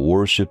 Jesus. I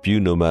worship you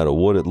no matter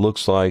what it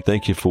looks like.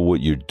 Thank you for what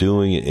you're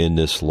doing in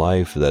this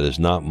life that is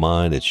not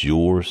mine, it's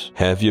yours.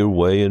 Have your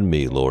way in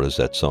me, Lord, as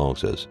that song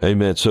says.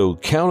 Amen. So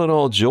count it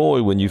all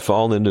joy when you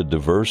fall into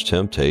diverse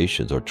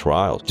temptations or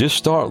trials. Just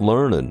start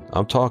learning.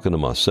 I'm talking to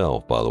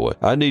myself, by the way.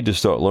 I need to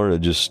start learning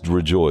to just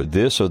rejoice.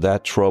 This or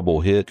that trouble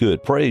hit.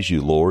 Good. Praise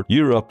you, Lord.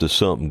 You're up to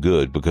something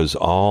good, because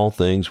all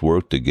things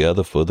work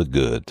together for the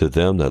good to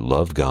them that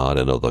love God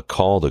and are the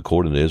called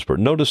according to his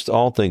purpose. Notice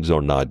all things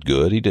are not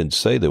good. He didn't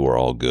say they were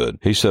all good.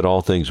 He said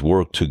all things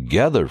work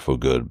together for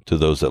good to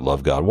those that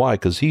love God. Why?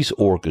 Because he's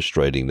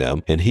orchestrating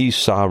them and he's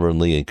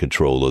sovereignly in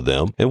control of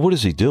them. And what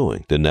is he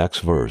doing? The next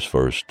verse,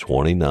 verse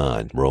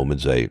 29,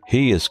 Romans 8.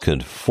 He is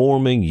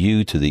conforming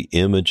you to the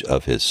image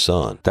of his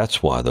Son.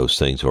 That's why those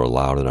things are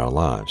allowed in our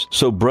lives.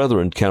 So,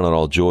 brethren, count it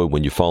all joy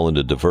when you fall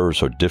into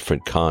diverse or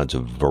different kinds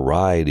of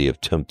variety of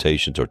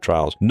temptations or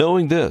trials.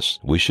 Knowing this,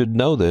 we should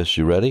know this.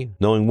 You ready?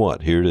 Knowing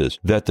what? Here it is.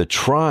 That the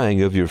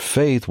trying of your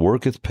faith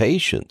worketh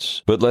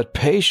patience. But let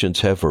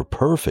patience have her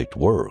perfect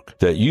work,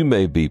 that you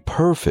may be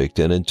perfect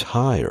and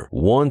entire,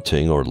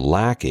 wanting or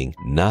lacking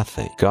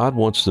nothing. God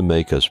wants to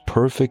make us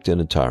perfect and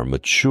entire,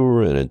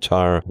 mature and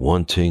entire,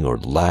 wanting or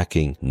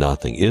lacking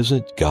nothing.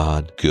 Isn't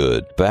God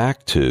good?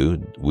 Back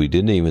to, we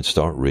didn't even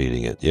start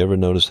reading it. You ever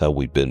notice how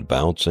we've been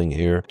bouncing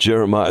here?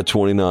 Jeremiah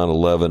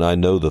 29:11, I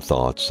know the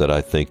thoughts that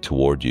I think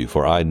toward you,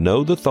 for I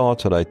know the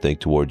thoughts that I think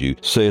toward you,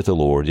 saith the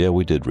Lord. Yeah,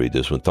 we did read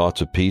this one.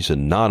 Thoughts of peace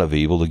and not of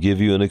evil, to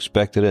give you an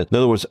expected end. In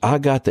other words, I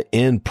got the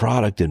end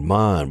product in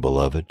mind,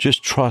 beloved.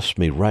 Just trust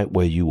me right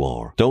where you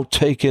are. Don't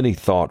take any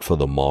thought for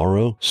the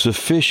morrow.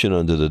 Sufficient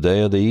unto the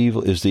day of the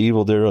evil is the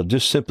evil thereof.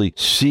 Just simply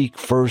seek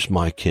first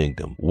my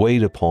kingdom.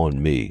 Wait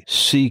upon me.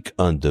 Seek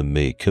unto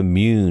me.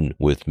 Commune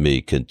with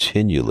me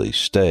continually.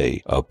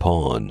 Stay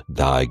upon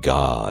thy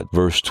God.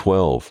 Verse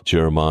 12,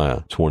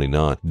 Jeremiah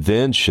 29.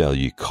 Then shall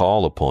ye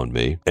call upon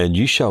me, and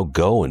ye shall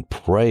go and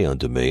pray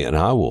unto me, and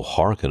I will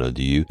hearken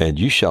unto you, and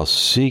you shall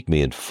seek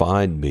me and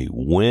find me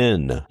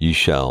when you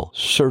shall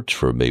search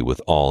for me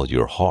with all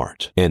your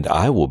heart. And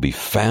I will be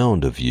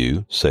found of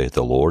you, saith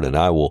the Lord, and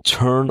I will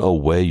turn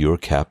away your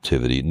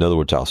captivity. In other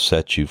words, I'll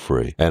set you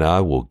free. And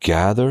I will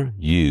gather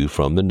you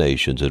from the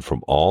nations and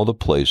from all the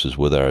places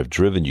whither I have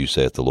driven you,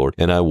 saith the Lord,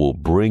 and I will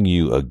bring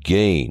you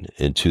again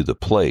into the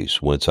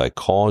place whence I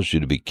caused you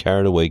to be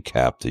carried away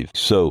captive.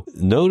 So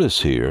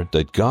notice here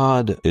that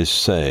God is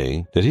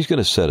saying that he's going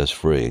to set us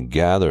free and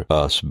gather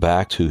us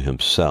back to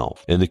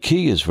himself. And the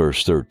key is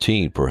verse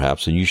 13,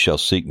 perhaps, and you shall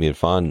seek me and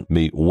find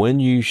me when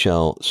you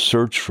shall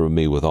search for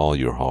me with all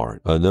your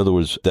heart. In other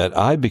words, that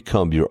I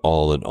become your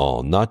all in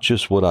all, not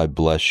just what I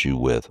bless you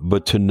with,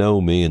 but to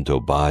know me and to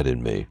abide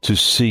in me, to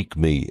seek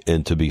me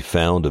and to be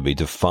found of me,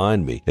 to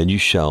find me. And you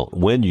shall,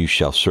 when you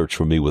shall search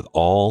for me with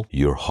all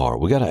your heart.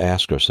 We got to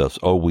ask ourselves,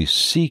 are we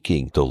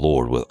seeking the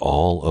Lord with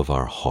all of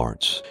our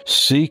hearts?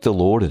 Seek the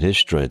Lord in his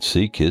strength.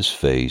 Seek his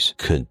face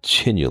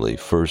continually.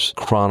 First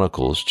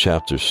Chronicles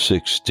chapter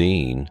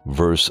 16,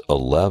 verse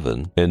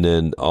 11. And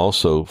then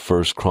also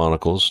First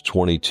Chronicles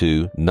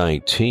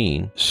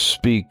 22:19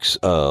 speaks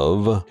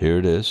of, here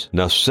it is,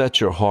 now set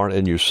your heart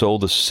and your soul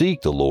to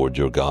seek the Lord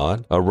your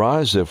God.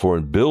 Arise therefore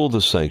and build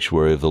the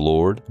sanctuary of the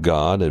Lord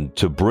God, and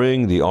to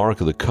bring the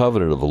ark of the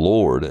covenant of the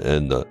Lord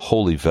and the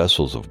holy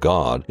vessels of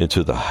God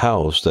into the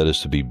house that is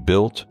to be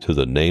built to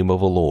the name of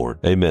the Lord.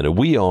 Amen. And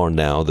we are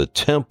now the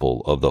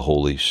temple of the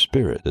Holy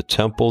Spirit, the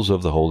temples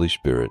of the Holy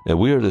Spirit. And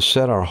we are to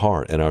set our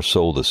heart and our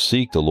soul to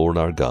seek the Lord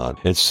our God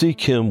and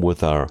seek him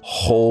with our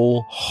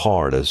whole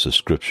heart, as the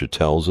scripture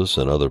tells us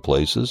in other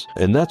places.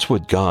 And that's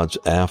what God's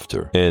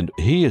after. And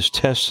he is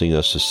testing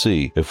us to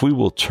see if we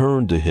will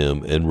turn to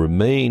him and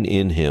remain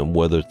in him,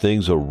 whether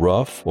things are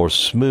rough or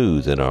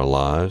smooth in our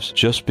lives,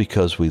 just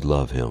because we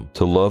love him.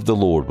 To love the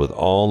Lord with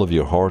all of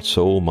your heart,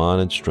 soul,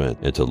 mind, and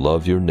strength, and to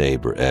love your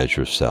neighbor as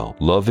yourself.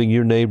 Loving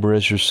your neighbor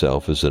as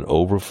yourself is an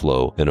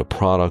overflow and a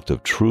product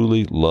of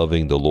truly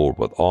loving the Lord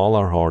with all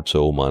our heart,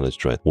 soul, mind, and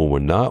strength. When we're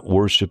not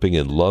worshiping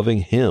and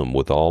loving him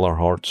with all our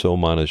heart, soul,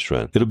 mind, and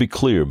strength, it'll be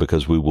clear,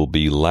 because we will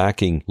be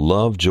lacking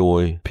love,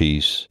 joy,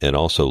 peace, and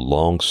also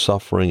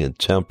long-suffering and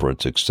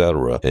temperance,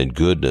 etc., and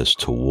goodness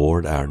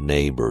toward our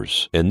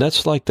neighbors. And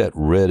that's like that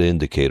red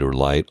indicator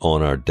light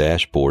on our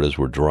dashboard as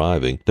we're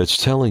driving that's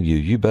telling you,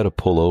 you better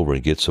pull over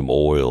and get some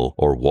oil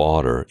or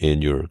water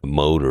in your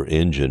motor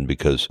engine,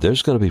 because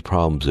there's going to be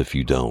problems if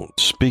you don't.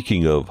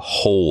 Speaking of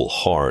whole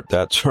heart,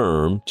 that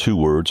term, 2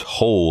 words,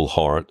 whole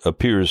heart,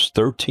 appears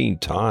 13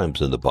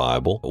 times in the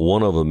Bible.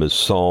 One of them is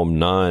Psalm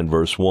 9,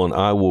 verse 1.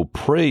 I will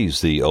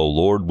praise thee, O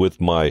Lord,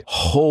 with my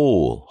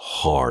whole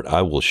heart.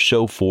 I will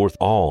show forth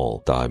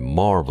all thy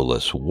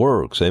marvelous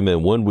works.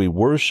 Amen. When we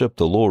worship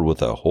the Lord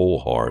with our whole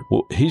heart,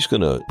 well, he's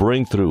going to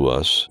bring through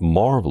us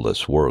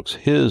marvelous works,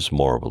 his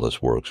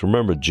marvelous works.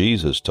 Remember,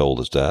 Jesus told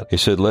us that. He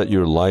said, let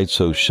your light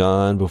so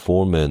shine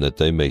before men that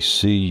they may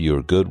see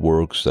your good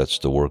works, that's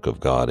the work of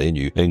God in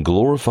you, and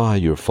glorify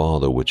your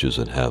Father which is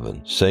in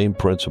heaven. Same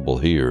principle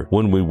here.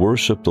 When we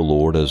worship the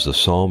Lord, as the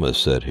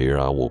psalmist said here,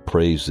 I will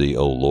praise thee,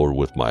 O Lord,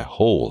 with my my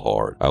whole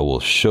heart. I will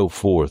show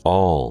forth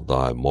all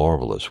thy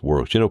marvelous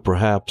works.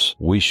 Perhaps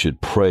we should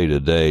pray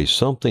today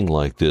something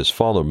like this.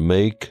 Father,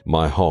 make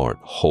my heart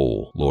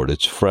whole. Lord,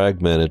 it's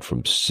fragmented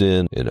from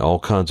sin and all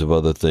kinds of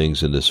other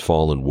things in this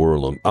fallen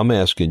world. I'm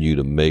asking you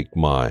to make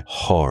my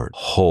heart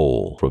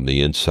whole from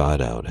the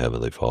inside out,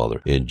 Heavenly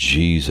Father, in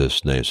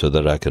Jesus' name, so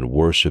that I can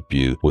worship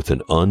you with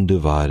an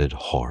undivided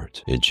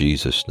heart. In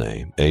Jesus'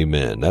 name,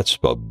 amen. That's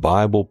a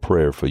Bible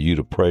prayer for you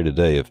to pray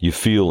today. If you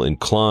feel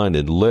inclined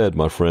and led,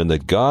 my friend,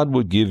 that God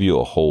would give you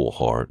a whole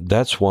heart.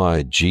 That's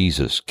why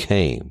Jesus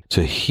came,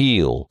 to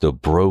heal the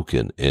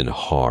broken in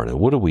heart. And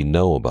what do we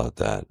know about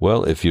that?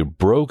 Well, if you're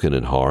broken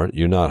in heart,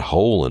 you're not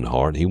whole in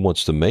heart. He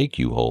wants to make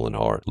you whole in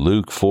heart.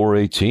 Luke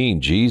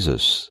 4:18,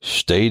 Jesus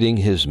stating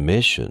his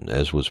mission,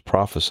 as was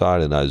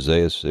prophesied in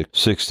Isaiah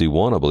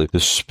 61, I believe, the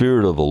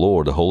Spirit of the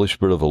Lord, the Holy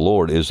Spirit of the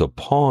Lord is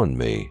upon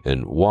me.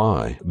 And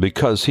why?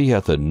 Because he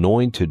hath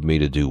anointed me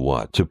to do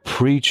what? To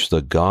preach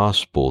the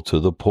gospel to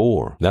the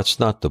poor. That's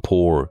not the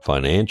poor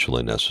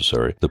financially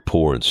necessary, the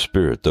poor in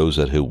spirit, those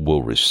that who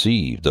will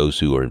receive, those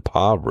who are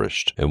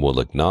impoverished and will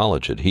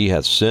acknowledge it. He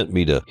hath sent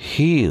me to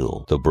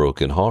heal the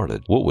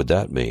brokenhearted. What would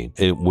that mean?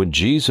 When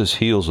Jesus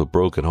heals a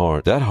broken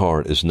heart, that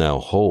heart is now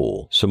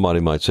whole. Somebody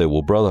might say,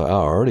 well, brother, I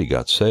already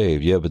got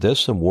saved. Yeah, but there's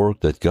some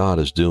work that God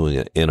is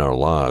doing in our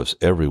lives,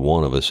 every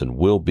one of us, and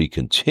will be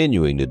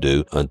continuing to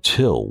do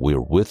until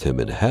we're with him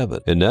in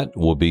heaven. And that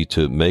will be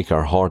to make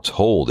our hearts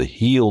whole, to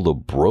heal the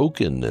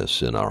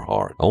brokenness in our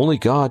heart. Only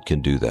God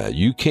can do that.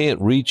 You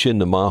can't reach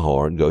into my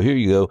heart and go, here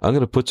you go, I'm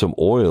going to put some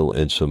oil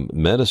and some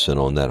medicine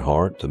on that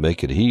heart to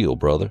make it heal,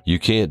 brother. You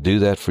can't do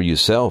that for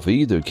yourself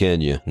either,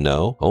 can you?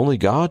 No, only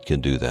God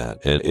can do that.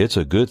 And it's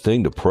a good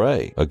thing to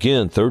pray.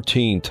 Again,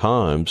 13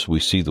 times we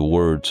see the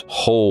words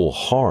whole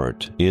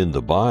heart in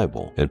the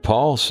Bible. And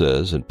Paul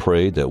says and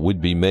prayed that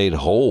we'd be made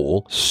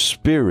whole,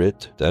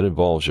 spirit, that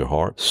involves your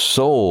heart,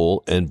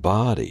 soul, and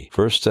body.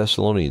 1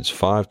 Thessalonians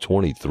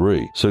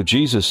 5:23. So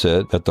Jesus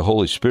said that the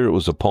Holy Spirit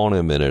was upon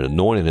him and had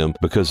anointed him,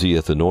 because he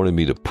hath anointed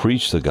me to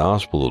preach the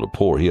gospel to the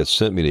poor. He hath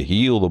sent me to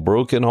heal the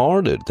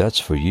brokenhearted. That's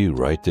for you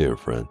right there,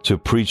 friend. To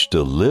preach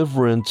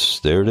deliverance.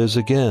 There it is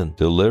again.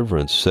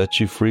 Deliverance. Set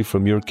you free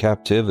from your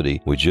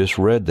captivity. We just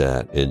read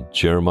that in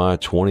Jeremiah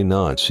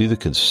 29. See the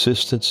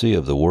consistency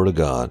of the Word of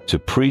God. To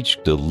preach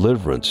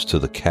deliverance to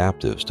the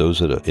captives, those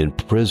that are in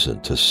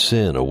prison to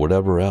sin or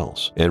whatever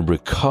else, and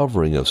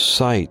recovering of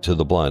sight to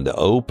the blind, to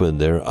open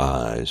their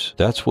eyes.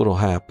 That's what will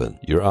happen.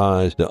 Your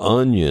eyes, the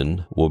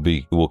onion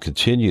will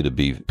continue to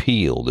be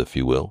peeled, if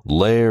you will.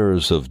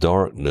 Layers of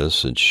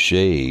darkness and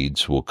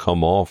shades will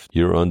come off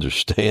your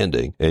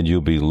understanding, and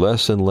you'll be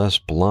less and less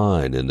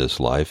blind in this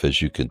life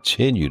as you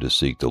continue to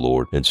seek the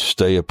Lord and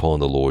stay upon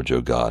the Lord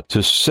your God.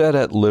 To set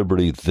at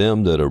liberty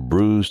them that are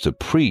bruised, to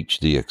preach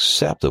the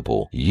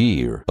acceptable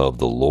year of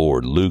the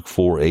Lord. Luke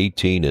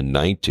 4:18 and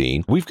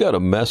 19. We've got a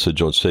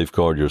message on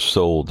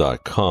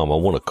safeguardyoursoul.com I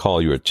want to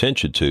call your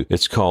attention to.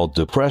 It's called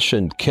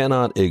Depression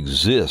Cannot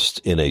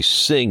Exist in a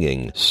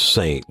Singing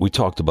Saint. We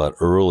talked about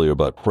earlier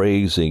about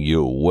praising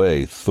your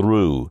way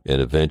through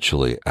and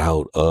eventually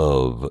out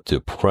of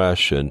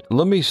depression.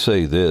 Let me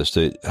say this,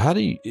 that how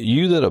do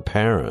you that are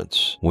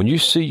parents, when you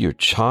see your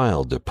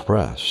child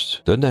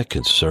depressed, doesn't that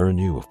concern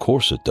you? Of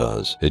course it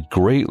does. It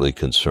greatly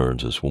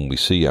concerns us when we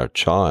see our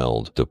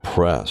child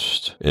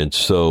depressed. And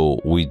so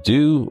we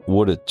do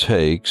what it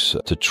takes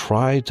to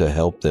try to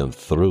help them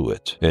through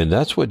it. And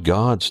that's what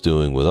God's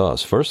doing with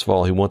us. First of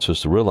all, he wants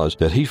us to realize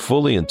that he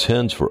fully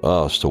intends for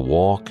us to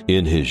walk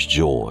in his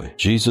joy.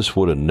 Jesus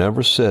would have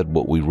never said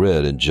what we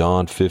read in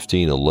John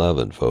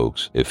 15:11,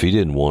 folks, if he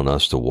didn't want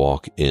us to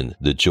walk in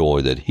the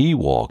joy that he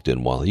walked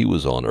in while he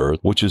was on earth,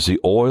 which is the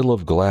oil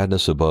of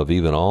gladness above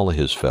even all of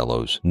his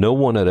fellows. No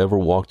one that ever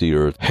walked the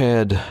earth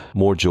had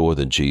more joy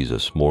than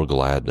Jesus, more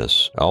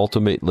gladness.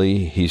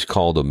 Ultimately, he's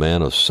called a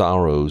man of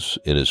sorrows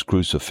in his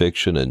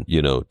crucifixion and,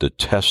 the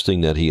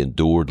testing that he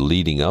endured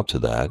leading up to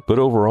that. But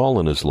overall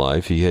in his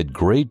life, he had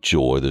great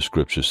joy, the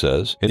scripture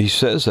says. And he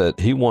says that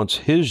he wants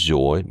his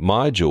joy,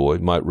 my joy,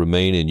 might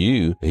remain in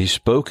you. He's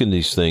spoken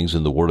these things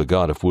in the Word of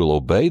God. If we'll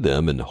obey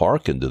them and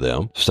hearken to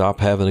them, stop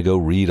having to go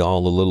read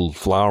all the little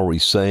flowery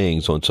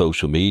sayings on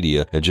social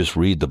media and just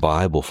read the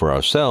Bible for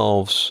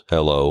ourselves.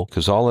 Hello.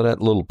 Because all of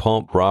that little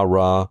pump,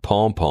 rah-rah,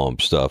 pom-pom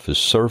stuff is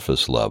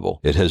surface level.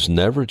 It has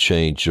never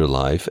changed your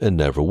life and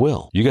never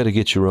will. You got to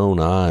get your own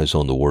eyes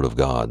on the Word of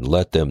God and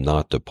let them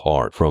not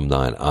depart from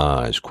thine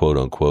eyes, quote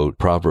unquote.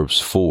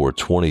 Proverbs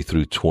 4:20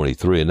 through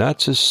 23. And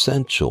that's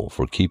essential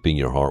for keeping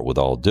your heart with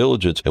all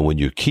diligence. And when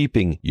you're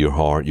keeping your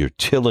heart, you're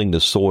tilling the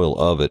soil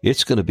of it.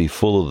 It's going to be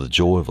full of the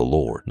joy of the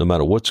Lord, no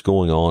matter what's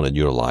going on in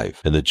your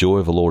life. And the joy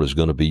of the Lord is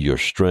going to be your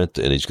strength,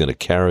 and he's going to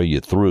carry you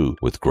through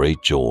with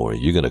great joy.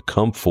 You're going to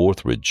come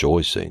forth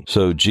rejoicing.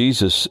 So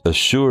Jesus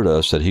assured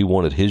us that he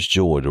wanted his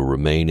joy to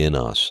remain in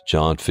us,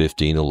 John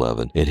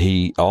 15:11. And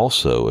he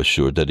also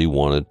assured that he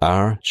wanted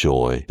our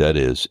joy, that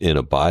is, in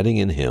abiding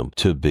in him,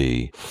 to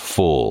be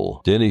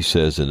full. Then he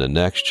says in the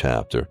next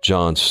chapter,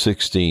 John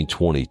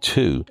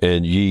 16:22,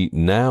 and ye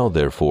now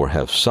therefore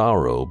have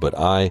sorrow, but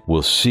I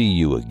will see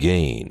you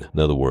again. In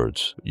other other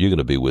words, you're going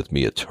to be with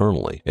me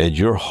eternally, and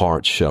your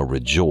heart shall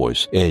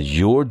rejoice, and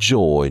your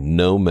joy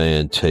no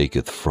man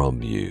taketh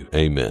from you.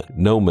 Amen.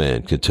 No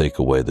man can take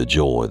away the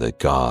joy that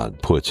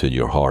God puts in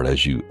your heart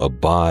as you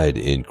abide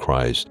in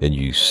Christ and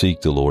you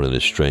seek the Lord in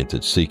His strength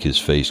and seek His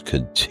face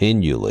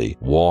continually,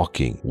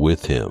 walking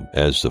with Him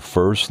as the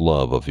first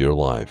love of your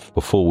life.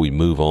 Before we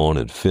move on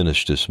and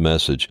finish this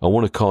message, I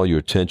want to call your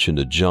attention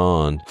to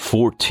John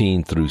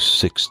 14 through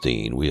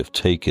 16. We have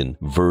taken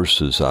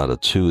verses out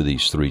of 2 of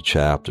these 3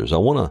 chapters. I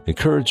want to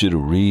encourage you to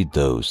read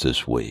those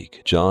this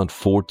week. John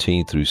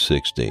 14 through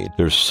 16.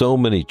 There's so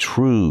many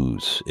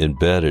truths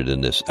embedded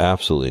in this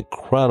absolutely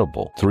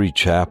incredible 3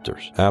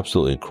 chapters.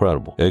 Absolutely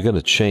incredible. They're going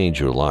to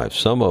change your life,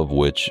 some of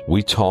which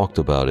we talked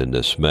about in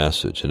this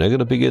message, and they're going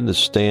to begin to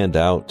stand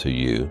out to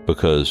you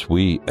because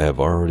we have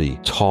already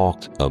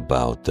talked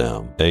about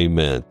them.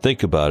 Amen.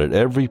 Think about it.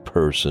 Every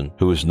person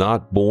who is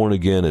not born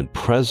again and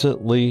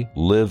presently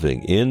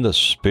living in the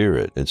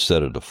Spirit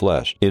instead of the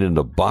flesh, in an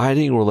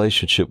abiding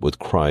relationship with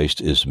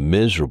Christ, is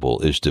miserable,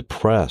 is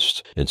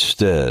depressed,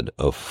 instead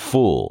of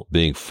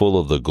being full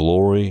of the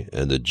glory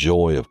and the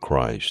joy of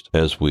Christ.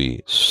 As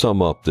we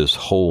sum up this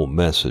whole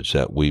message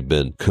that we've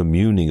been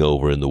communing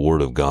over in the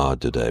Word of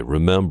God today,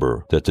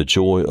 remember that the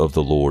joy of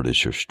the Lord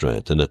is your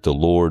strength, and that the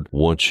Lord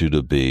wants you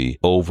to be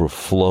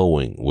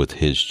overflowing with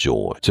His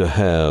joy, to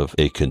have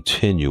a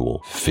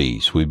continual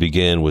feast. We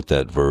began with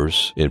that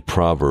verse in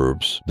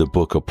Proverbs, the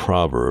book of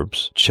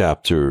Proverbs,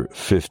 chapter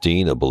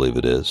 15, I believe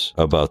it is,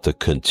 about the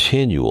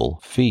continual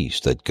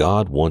feast that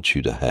God wants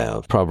you to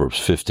have. Proverbs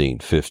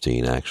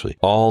 15:15, actually.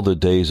 All the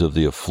days of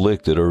the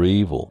afflicted are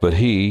evil, but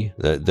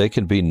they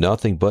can be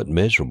nothing but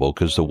miserable,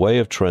 because the way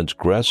of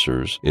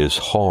transgressors is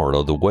hard,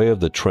 or the way of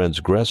the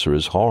transgressor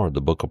is hard,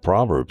 the book of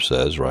Proverbs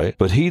says, right?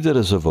 But he that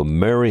is of a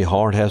merry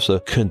heart has a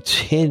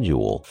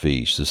continual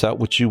feast. Is that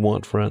what you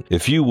want, friend?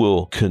 If you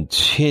will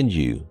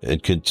continue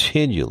and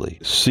continually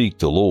seek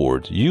the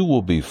Lord, you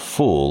will be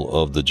full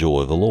of the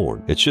joy of the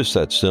Lord. It's just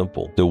that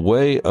simple. The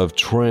way of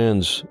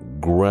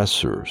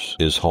transgressors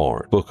is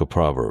hard, book of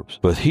Proverbs.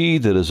 But he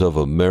that is of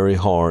a merry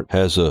heart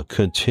has a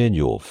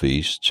continual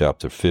feast,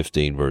 chapter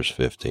 15, verse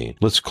 15.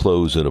 Let's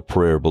close in a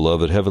prayer,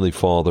 beloved. Heavenly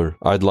Father,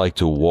 I'd like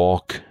to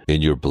walk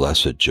in your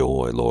blessed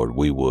joy, Lord.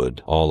 We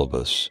would, all of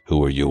us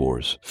who are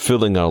yours,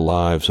 filling our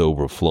lives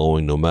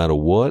overflowing no matter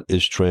what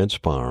is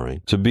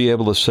transpiring. To be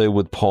able to say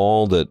with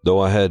Paul that though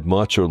I had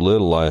much or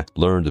little, I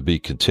learned to be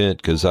content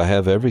because I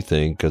have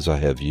everything, because I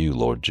have you,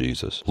 Lord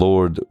Jesus.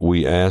 Lord,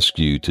 we ask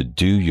you to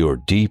do your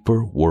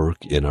deeper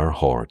work in our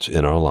hearts,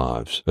 in our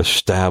lives.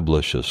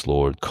 Establish us,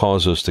 Lord.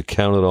 Cause us to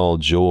count it all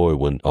joy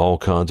when all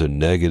kinds of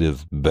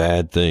negative,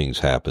 bad things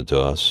happen to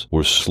us.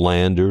 We're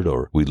slandered,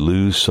 or we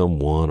lose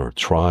someone, or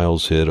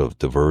trials hit of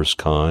diverse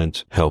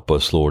kinds. Help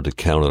us, Lord, to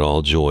count it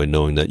all joy,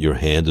 knowing that your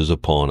hand is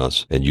upon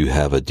us and you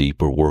have a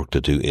deeper work to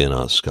do in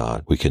us,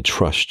 God. We can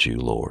trust you,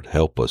 Lord.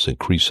 Help us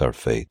increase our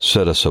faith.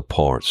 Set us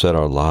apart. Set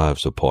our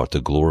lives apart to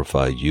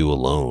glorify you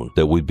alone,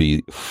 that we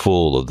be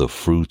full of the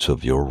fruits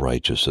of your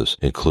righteousness,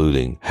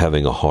 including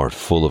having a heart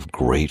full of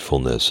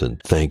gratefulness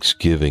and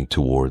thanksgiving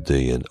toward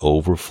thee, and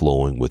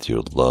overflowing with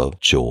your love,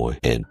 joy,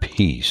 and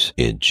peace.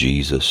 In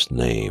Jesus'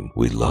 name,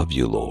 we love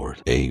you,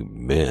 Lord.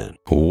 Amen.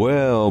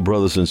 Well,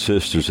 brothers and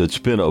sisters, it's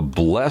been a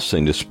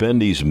blessing to spend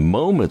these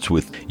moments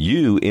with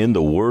you in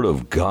the Word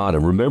of God.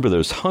 And remember,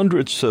 there's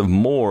hundreds of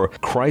more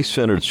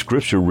Christ-centered,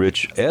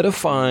 scripture-rich,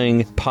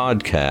 edifying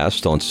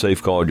podcasts on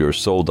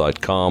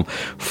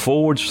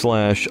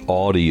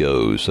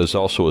safeguardyoursoul.com/audios. There's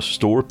also a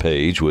store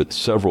page with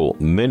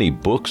many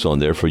books on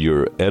there for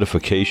your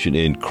edification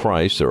in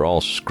Christ. They're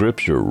all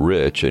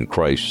scripture-rich and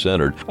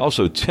Christ-centered.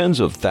 Also, tens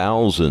of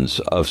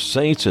thousands of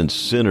saints and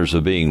sinners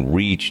are being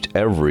reached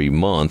every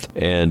month,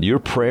 and your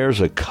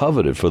prayers are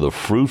coveted for the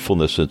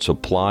fruitfulness and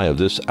supply of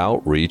this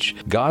outreach.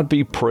 God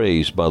be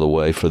praised, by the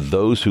way, for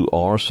those who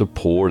are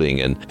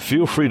supporting, and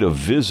feel free to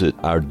visit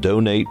our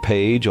donate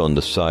page on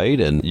the site,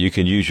 and you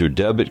can use your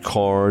debit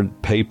card,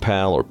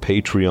 PayPal, or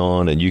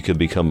Patreon, and you can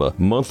become a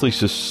monthly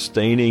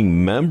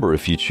sustaining member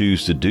if you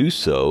choose to do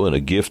so, and a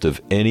gift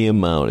of any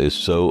amount is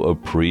so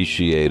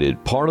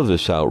appreciated. Part of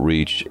this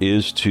outreach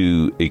is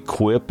to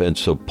equip and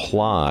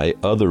supply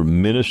other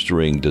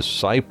ministering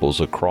disciples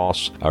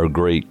across our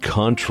great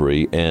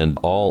country and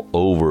all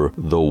over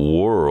the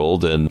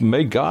world, and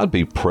may God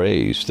be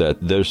praised that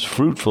there's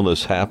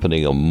fruitfulness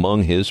happening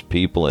among His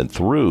people and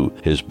through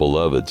His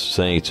beloved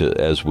saints,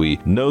 as we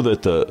know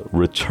that the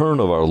return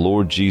of our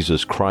Lord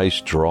Jesus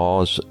Christ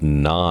draws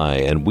nigh.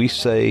 And we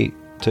say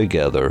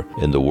together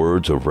in the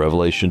words of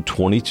Revelation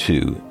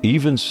 22,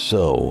 even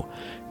so,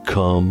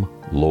 come,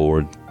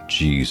 Lord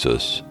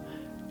Jesus.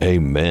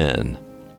 Amen